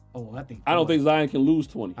 20. Oh, I don't think Zion can lose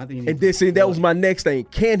 20. I think and that was my next thing.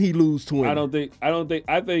 Can he lose 20?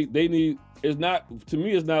 I think they need – it's not, to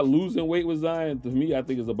me, it's not losing weight with Zion. To me, I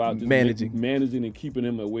think it's about just managing and keeping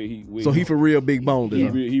him at where he. So he for real big boned. He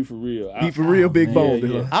for real. He for real big boned.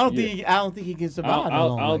 I don't think he can survive. I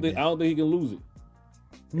don't think he can lose it.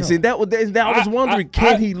 No. See, I was wondering,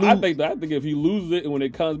 can he lose? I think if he loses it and when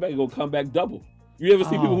it comes back, it's gonna come back double. You ever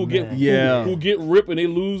see people who get ripped and they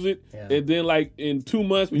lose it, and then like in 2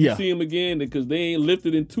 months when you see them again because they ain't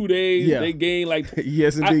lifted in 2 days, they gain like.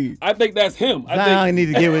 Yes, indeed. I think that's him. Zion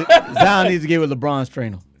needs to get with LeBron's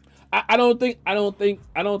trainer. I don't think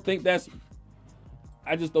that's.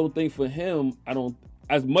 I just don't think for him.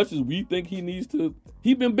 As much as we think he needs to.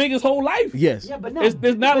 He's been big his whole life. Yes. Yeah, but no, it's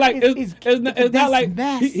not like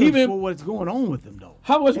he been for what's going on with him though.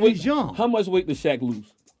 How much weight? He's young. How much weight did Shaq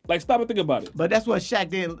lose? Like, stop and think about it. But that's what Shaq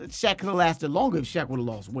did. Shaq could have lasted longer if Shaq would have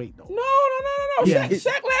lost weight, though. No. Yeah.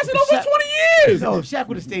 Shaq lasted over 20 years. No, if Shaq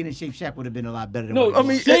would have stayed in shape, Shaq would have been a lot better than what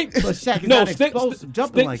he shape. But Shaq is not explosive,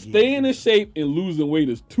 jumping like he is. Staying in shape and losing weight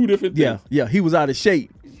is two different things. Yeah, he was out of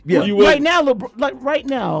shape. Yeah. Right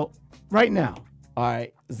now, all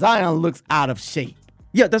right, Zion looks out of shape.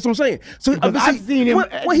 Yeah, that's what I'm saying. So I've seen him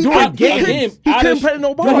during games. He couldn't play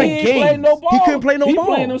no ball. He couldn't play no ball. He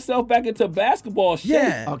playing himself back into basketball shape.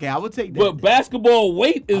 Yeah. Okay, I would take that. But basketball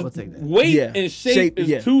weight is and shape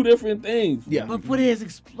is two different things. Yeah. But for his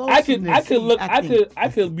explosiveness, I could look out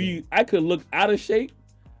of shape.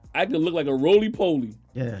 I could look like a roly poly.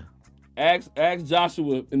 Yeah. Ask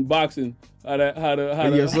Joshua in boxing how to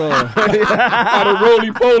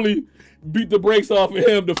roly poly beat the brakes off of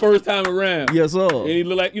him the first time around. Yes, sir. And he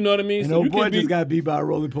look like, you know what I mean? And so you boy just got beat by a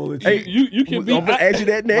roly poly. Hey, you can be. I'm gonna ask you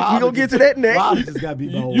that next. We gonna get to that next. Rob just got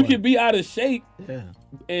beat by you can be out of shape. Yeah.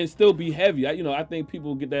 And still be heavy. I think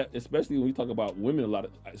people get that, especially when we talk about women a lot.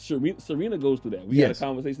 Serena goes through that. We had a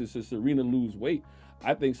conversation. Should Serena lose weight?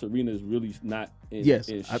 I think Serena is really not in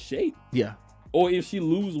shape. Yeah. Or if she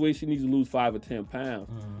lose weight, she needs to lose 5 or 10 pounds.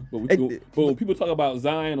 Mm-hmm. But when people talk about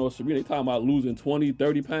Zion or Serena, they talking about losing 20,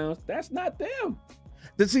 30 pounds. That's not them.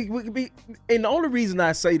 And the only reason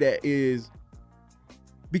I say that is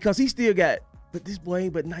because he still got. But this boy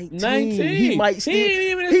ain't but 19. He might still. He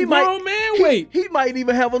ain't even his grown man weight. He might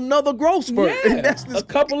even have another growth spurt. Yeah, that's a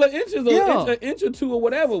couple of inches, an inch or two or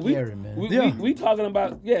whatever. We talking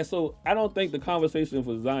about, so I don't think the conversation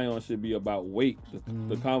for Zion should be about weight.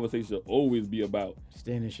 The conversation should always be about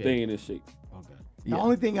staying in shape. Okay. The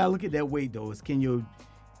only thing I look at that weight, though, is can your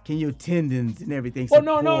tendons and everything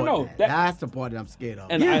support no. That's the part that I'm scared of.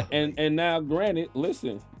 And now, granted,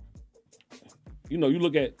 listen, you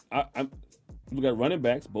look at look at running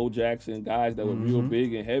backs, Bo Jackson, guys that were real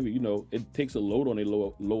big and heavy. It takes a load on their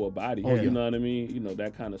lower body. You know what I mean?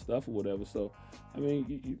 That kind of stuff or whatever. So, I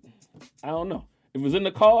mean, I don't know. If it was in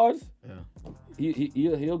the cards,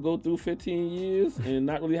 he'll go through 15 years and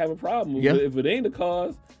not really have a problem. Yeah. If it ain't the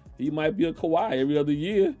cards, he might be a Kawhi every other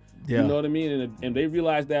year. Yeah. You know what I mean? And they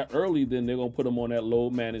realize that early, then they're going to put him on that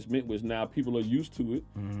load management, which now people are used to it.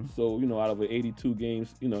 Mm-hmm. So, out of 82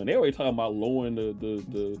 games, and they already talking about lowering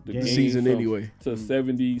the season anyway to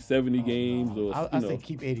 70 games. Or I say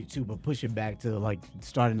keep 82, but push it back to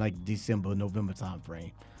starting December, November time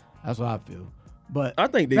frame. That's what I feel. But I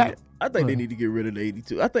think they need to get rid of the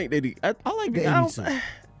 82. I think they. I like the 82.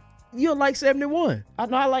 You don't like 71. I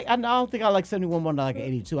don't think I like 71 more than I like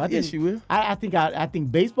 82. Yes, you will. I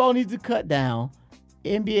think baseball needs to cut down.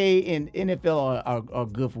 NBA and NFL are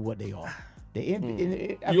good for what they are.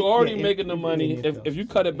 You're already making the money. If you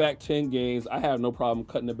cut it back 10 games, I have no problem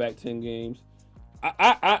cutting it back 10 games.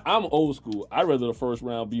 I'm old school. I'd rather the first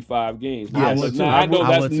round be 5 games. Yes. Now, I know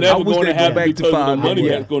that's never going to happen because of the money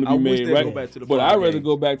that's going to be made, right? But I'd rather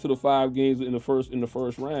go back to the 5 games in the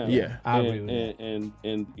first round. Yeah, I agree with that.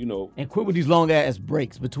 And you know, and quit with these long ass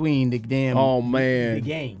breaks between the damn the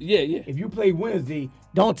games. Yeah. If you play Wednesday,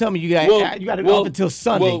 don't tell me you got to go up until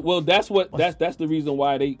Sunday. Well, that's the reason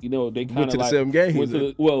why they kind went of to like the 7 games.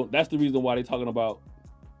 That's the reason why they're talking about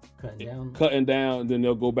cutting down, and then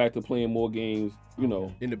they'll go back to playing more games, you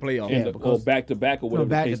know, in the playoffs, or back to back or whatever.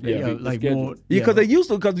 Because they used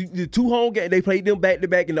to, because the 2 home games they played them back to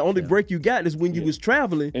back, and the only break you got is when you was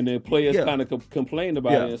traveling. And then players kind of complained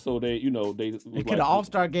about it, and so they could the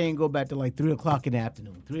All-Star game go back to like 3 o'clock in the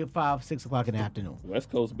afternoon, 3 or 5, 6 o'clock in the afternoon.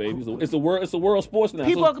 West Coast, baby. It's a world sports now.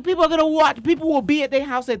 People are gonna watch. People will be at their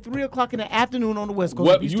house at 3 o'clock in the afternoon on the West Coast.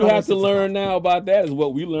 What you have to learn now about that is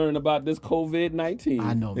what we learned about this COVID-19.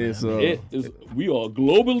 I know, man. We are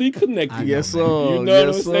globally connected. Yes, sir. You know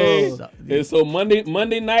what I'm saying? And so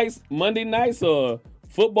Monday nights,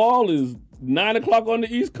 football is 9 o'clock on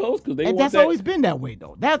the East Coast because that's always been that way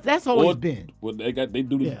though. That's always been. Well, they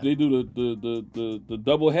do the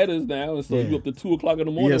double headers now, and so you up to 2 o'clock in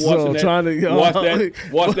the morning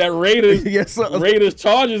watch that Raiders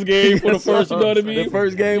Chargers game for the first. You know what I mean? The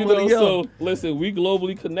first game of the year. So listen, we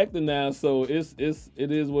globally connected now, so it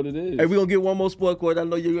is what it is. Hey, we gonna get one more sport question. I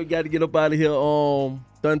know you got to get up out of here.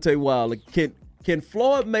 Deontay Wilder, can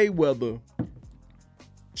Floyd Mayweather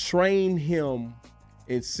train him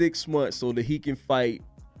in 6 months so that he can fight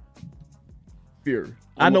Fury?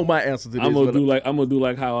 I know my answer to this. I'm gonna do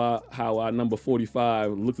like how I number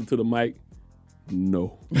 45 looked into the mic.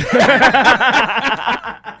 No.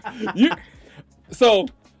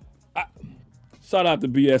 Shout out to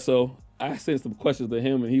BSO. I sent some questions to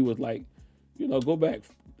him, and he was like, go back.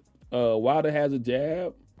 Wilder has a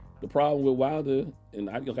jab. The problem with Wilder, and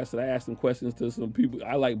I asked some questions to some people.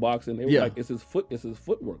 I like boxing. They were like, it's his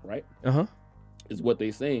footwork, right? Is what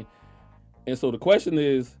they saying. And so the question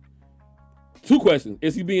is, 2 questions.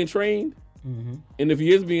 Is he being trained? Mm-hmm. And if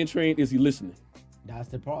he is being trained, is he listening? That's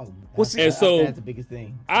the problem. That's the biggest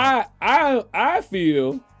thing. I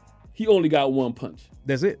feel he only got 1 punch.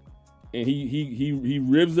 That's it. And he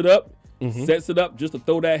rivs it up, sets it up just to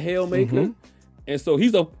throw that Haymaker. And so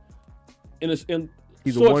he's a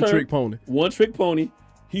one-trick pony. One-trick pony.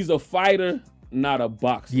 He's a fighter, not a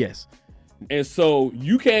boxer. Yes. And so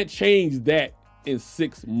you can't change that in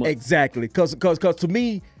 6 months. Exactly. Because to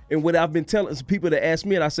me, and what I've been telling some people that ask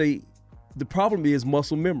me, and I say, the problem is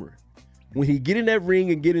muscle memory. When he get in that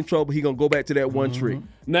ring and get in trouble, he going to go back to that one trick.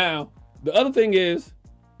 Now, the other thing is,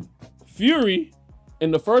 Fury, in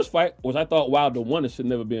the first fight, which I thought Wilder won, it should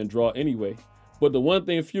never be a draw anyway. But the one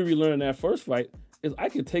thing Fury learned in that first fight is I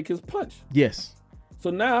can take his punch. Yes. So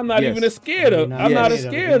now I'm not even as scared of. I'm not as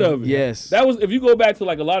scared of it. Yes. That was, if you go back to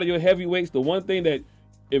like a lot of your heavyweights, the one thing that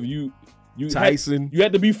if you Tyson, you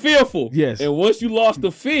had to be fearful. Yes. And once you lost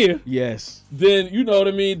the fear, yes, then you know what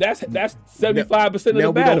I mean. That's 75% of the battle. Now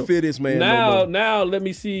we don't fear this man. Now let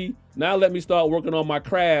me see. Now let me start working on my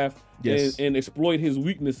craft and exploit his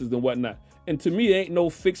weaknesses and whatnot. And to me, ain't no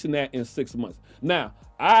fixing that in 6 months. Now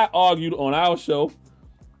I argued on our show.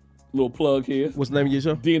 Little plug here. What's the name of your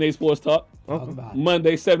show? DNA Sports Talk. Okay.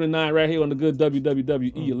 Monday 7 to 9 right here on the good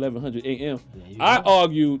WWE 1100 AM. I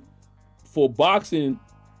argued for boxing.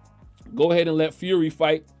 Go ahead and let Fury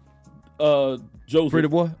fight Joseph. Pretty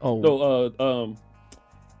boy? Oh. No,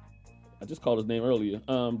 I just called his name earlier.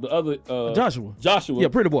 The other Joshua. Joshua. Yeah,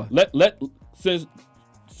 Pretty boy.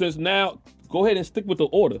 Since now, go ahead and stick with the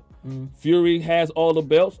order. Fury has all the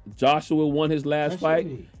belts. Joshua won his last fight.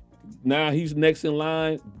 Now he's next in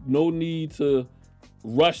line. No need to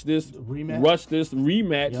rush this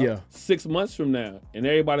rematch 6 months from now. And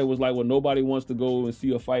everybody was like, well, nobody wants to go and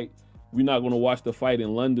see a fight. We're not going to watch the fight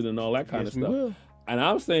in London and all that kind of stuff. Will. And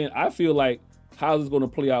I'm saying, I feel like, how's this going to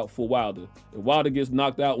play out for Wilder? If Wilder gets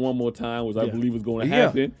knocked out one more time, which I believe is going to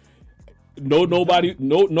happen, nobody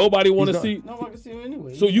want to see. Nobody can see him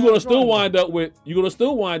anyway. So you're going to still wind up with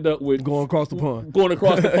going across the pond. Going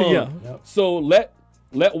across the pond. So let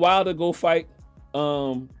Wilder go fight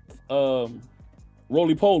Roly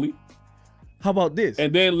Poly. How about this?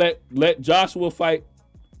 And then let Joshua fight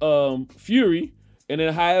Fury. And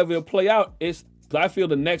then however it play out, I feel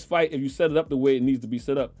the next fight, if you set it up the way it needs to be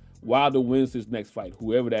set up, Wilder wins his next fight,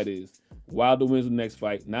 whoever that is. Wilder wins the next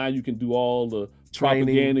fight. Now you can do all the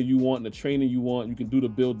propaganda you want and the training you want. You can do the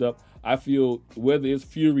build-up. I feel whether it's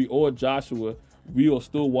Fury or Joshua, we'll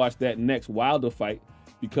still watch that next Wilder fight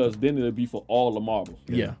because then it'll be for all the marbles.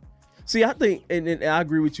 Yeah. See, I think, and I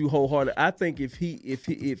agree with you wholeheartedly. I think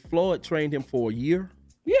if Floyd trained him for a year,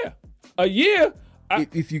 a year.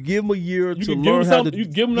 If you give him a year You to can give learn him how something. to, You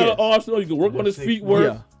give him another arsenal. You can work on his feet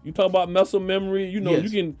work. Yeah. You talk about muscle memory. You know,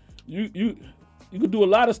 Yes. you can do a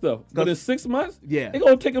lot of stuff. But in 6 months, Yeah. it's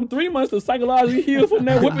gonna take him 3 months to psychologically heal from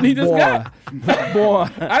that whipping he just Boy. got. Boy,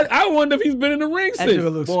 I wonder if he's been in the ring That nigga since.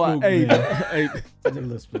 looks boy, spooked, hey, man. hey, That nigga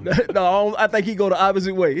looks spooked. no, I think he go the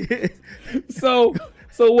opposite way. So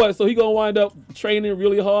what? So he gonna wind up training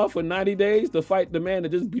really hard for 90 days to fight the man that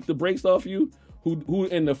just beat the brakes off you, who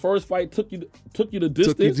in the first fight took you the distance, took you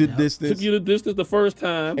the distance the first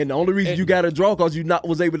time, And the only reason you got to draw because you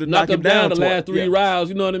was able to knock him down down the last 3 Yeah. rounds.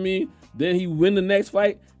 You know what I mean? Then he win the next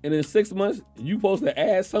fight, and in 6 months you supposed to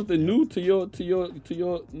add something new to your.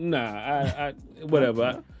 Nah, I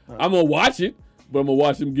whatever. I'm gonna watch it, but I'm gonna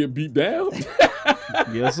watch him get beat down.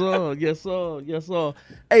 Yes, sir. Yes, sir. Yes, sir.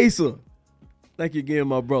 Asa, thank you again,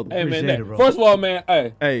 my brother. Hey man, Appreciate it, bro. first of all, man,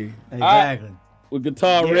 Hey, Exactly. with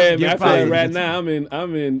Guitar Yeah, Red, man, yeah, I feel like probably. right now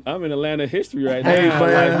I'm in Atlanta history right Hey, now.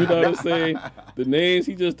 man. Like, you know what I'm saying? The names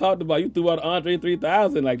he just talked about, you threw out Andre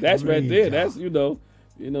 3000, like that's right there. That's in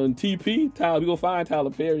TP. Tyler, we gonna find Tyler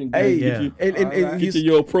Perry and Hey, get you, and get you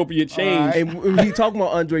your appropriate change. And when he talking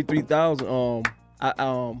about Andre 3000,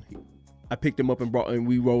 I picked him up and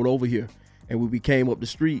we rode over here, and we came up the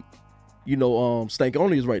street. Stank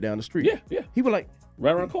Only is right down the street. Yeah. He was like,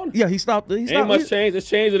 Right around the corner. yeah, he stopped. Ain't much change. It's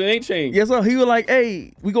changed and it ain't changed. Yes, sir. He was like,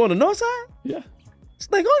 hey, we going to north side? Yeah.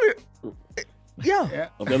 Stank Only. Yeah.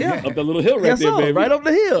 Up that little hill right Yes, there, sir. baby. Right up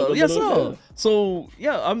the hill. Up the Yes, little sir. hill. So,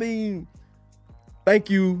 yeah, I mean, thank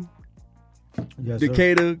you, Yes, sir.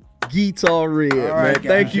 Decatur Guitar Red, man. right, guys.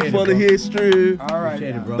 Thank you Appreciate for it, the bro. history. All right.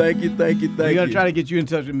 Appreciate it, bro. Thank you. We're You. gonna try to get you in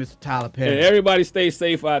touch with Mr. Tyler Perry. And everybody stay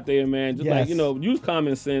safe out there, man. Just Yes. use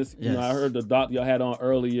common sense. Yes. I heard the doc y'all had on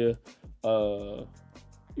earlier.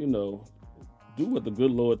 Do what the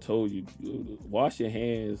good Lord told you. Wash your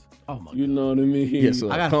hands. Oh my You know what I mean? Yes, sir.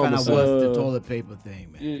 I gotta Common find out sense. what's the toilet paper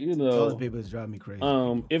thing, man. You Toilet know, paper is driving me crazy.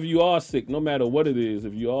 if you are sick, no matter what it is,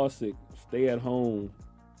 if you are sick, stay at home.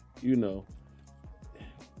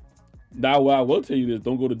 Now, what I will tell you this: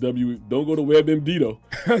 don't go to WebMD though.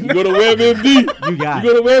 You go to WebMD. You got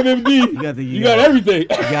You go to WebMD. You got got it. everything. You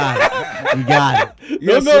got it. You got it.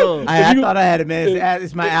 Yes, go. sir. I you- thought I had it, man.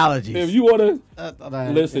 It's my allergies. If you wanna I thought I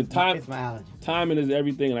had listen, it. It's my allergies. timing is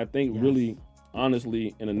everything, and I think really,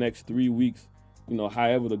 honestly, in the next 3 weeks,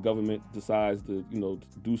 however the government decides to,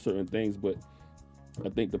 do certain things, but I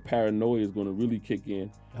think the paranoia is going to really kick in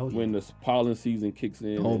Oh, yeah. when the pollen season kicks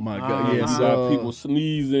in. Oh, and my God. you Yes, got people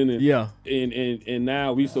sneezing, and Yeah. and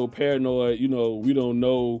now we so paranoid, we don't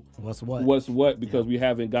know What's what? what's what because we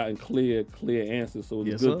haven't gotten clear answers. So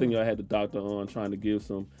it's Yes, a good sir. thing y'all had the doctor on trying to give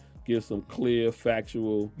some clear,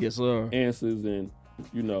 factual Yes, sir. answers, and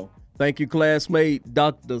Thank you, classmate,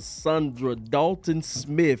 Dr. Saundra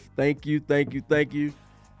Dalton-SMITH. Thank you. Thank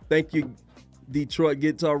you, Detroit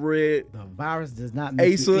Guitar Red. The virus does not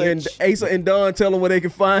make you itch. Asa and Don, tell them where they can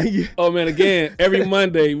find you. Oh man, again, every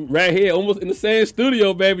Monday, right here, almost in the same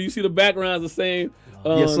studio, baby. You see the backgrounds the same.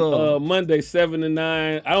 Yes, sir. Monday, 7 to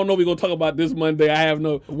 9. I don't know if we're gonna talk about this Monday. I have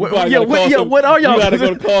no. What are y'all? You gotta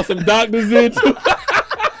go call some doctors in too.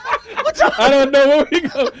 I don't know what we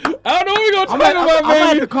gonna talk about, I'm gonna have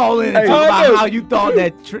baby. to call in and Hey. talk Hey. about how you thought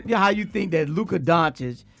how you think that Luka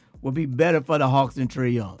Doncic would be better for the Hawks than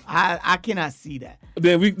Trae Young. I cannot see that.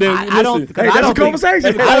 Then I listen. don't. Hey, that's a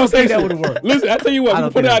conversation. I don't think that would work. Listen, I tell you what, I we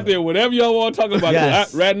don't put it think out that there. Whatever y'all want to talk about.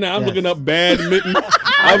 Yes. Right now, I'm Yes. looking up badminton.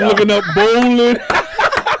 I'm looking up bowling.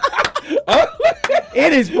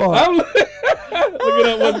 It is for I'm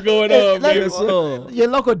looking up what's going on, baby. Yes, sir. your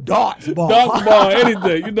local darts ball. Darts ball,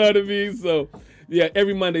 anything. You know what I mean? So, yeah,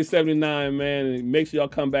 every Monday, 79, man. And make sure y'all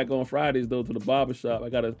come back on Fridays, though, to the barbershop. I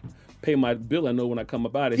got to pay my bill, I know, when I come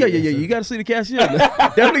up out of Yeah. here. You got to see the cashier. Now.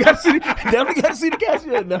 Definitely got to see the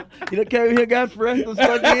cashier now. Came here, got fresh and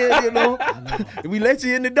stuck in. We let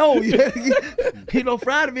you in the door.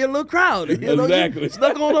 Friday be a little crowded. Exactly. You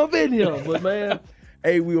snuck on up in here. But, man,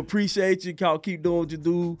 hey, we appreciate you. Y'all keep doing what you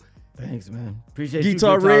do. Thanks, man. Appreciate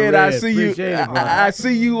Guitar you, Red, I see you. Appreciate it, bro. I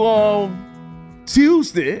see you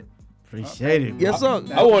Tuesday. Appreciate it. Bro. Yes, sir.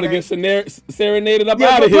 I want to get serenaded up Yeah,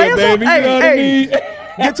 out of but play here, us up. baby. You know what I mean?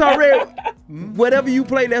 Guitar Red, whatever you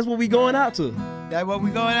play, that's what we going out to. That what we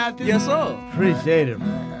going out to? Yes, sir. Appreciate it, bro.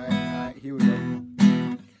 All right, here we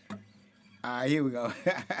go. All right, here we go.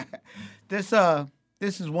 This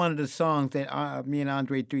is one of the songs that me and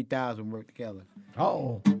Andre 3000 worked together.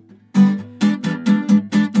 Oh.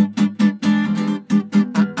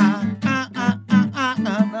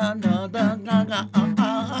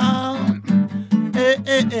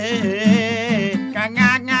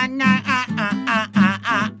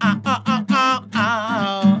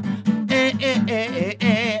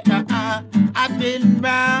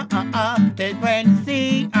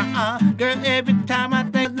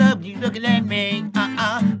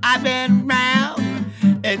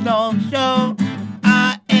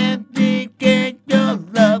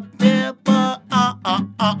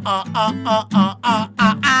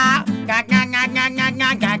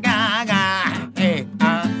 Hey,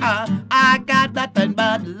 I got nothing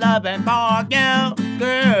but loving for you,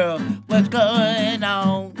 girl. What's going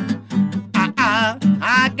on?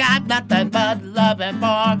 I got nothing but loving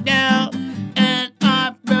for you, and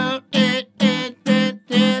I wrote it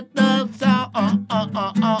the song.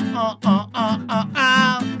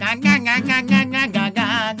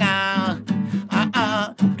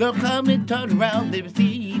 Girl, come and turn around, let me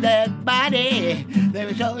see that body. Let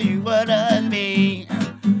me show you what I mean.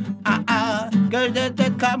 Girl,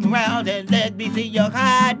 just come around and let me see your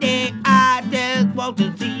body. I just want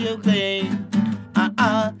to see you clean.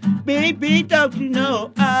 Baby, don't you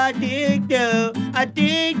know I dig you? I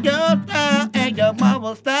dig your style and your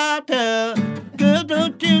mama's style too. Girl,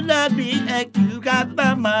 don't you love me and you got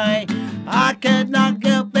my mind? I cannot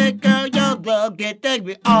help it, girl, your love get take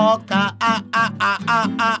me all time.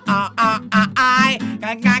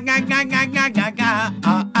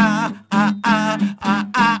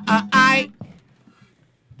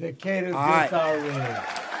 Decatur's All right. guitar win.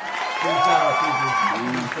 Good job,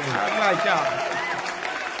 people. All right, y'all.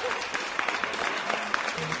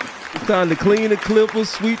 It's time to clean the clippers,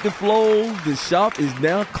 sweep the floors. The shop is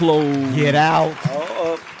now closed. Get out.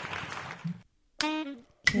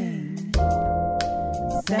 King,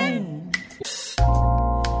 sane,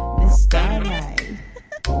 Mr. Right.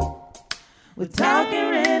 We're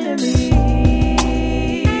talking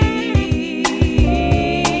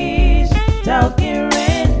enemies, talking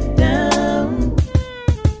random.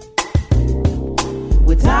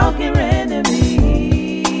 We're talking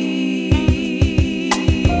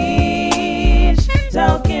enemies,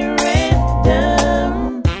 talking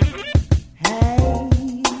random. Hey,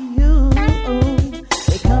 you,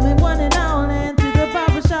 they coming one and all into the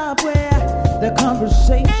barber shop where the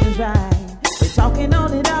conversation's right. We're talking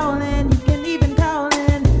on it all, and you can even call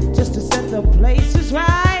in just to set the places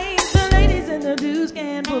right. The ladies and the dudes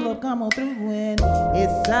can pull up, come on through, and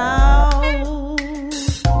it's all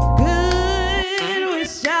good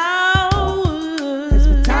with y'all. 'Cause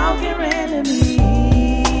we're talking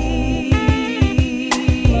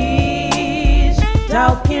enemies,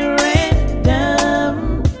 talking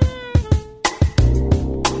random.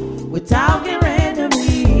 We're talking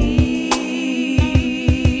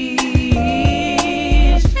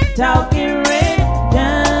enemies, talking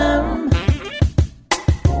random.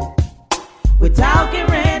 We're talking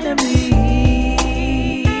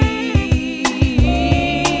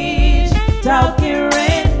enemies, talking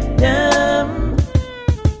random.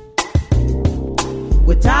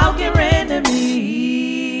 We're talking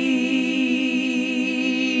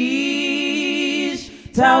enemies,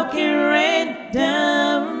 talking random.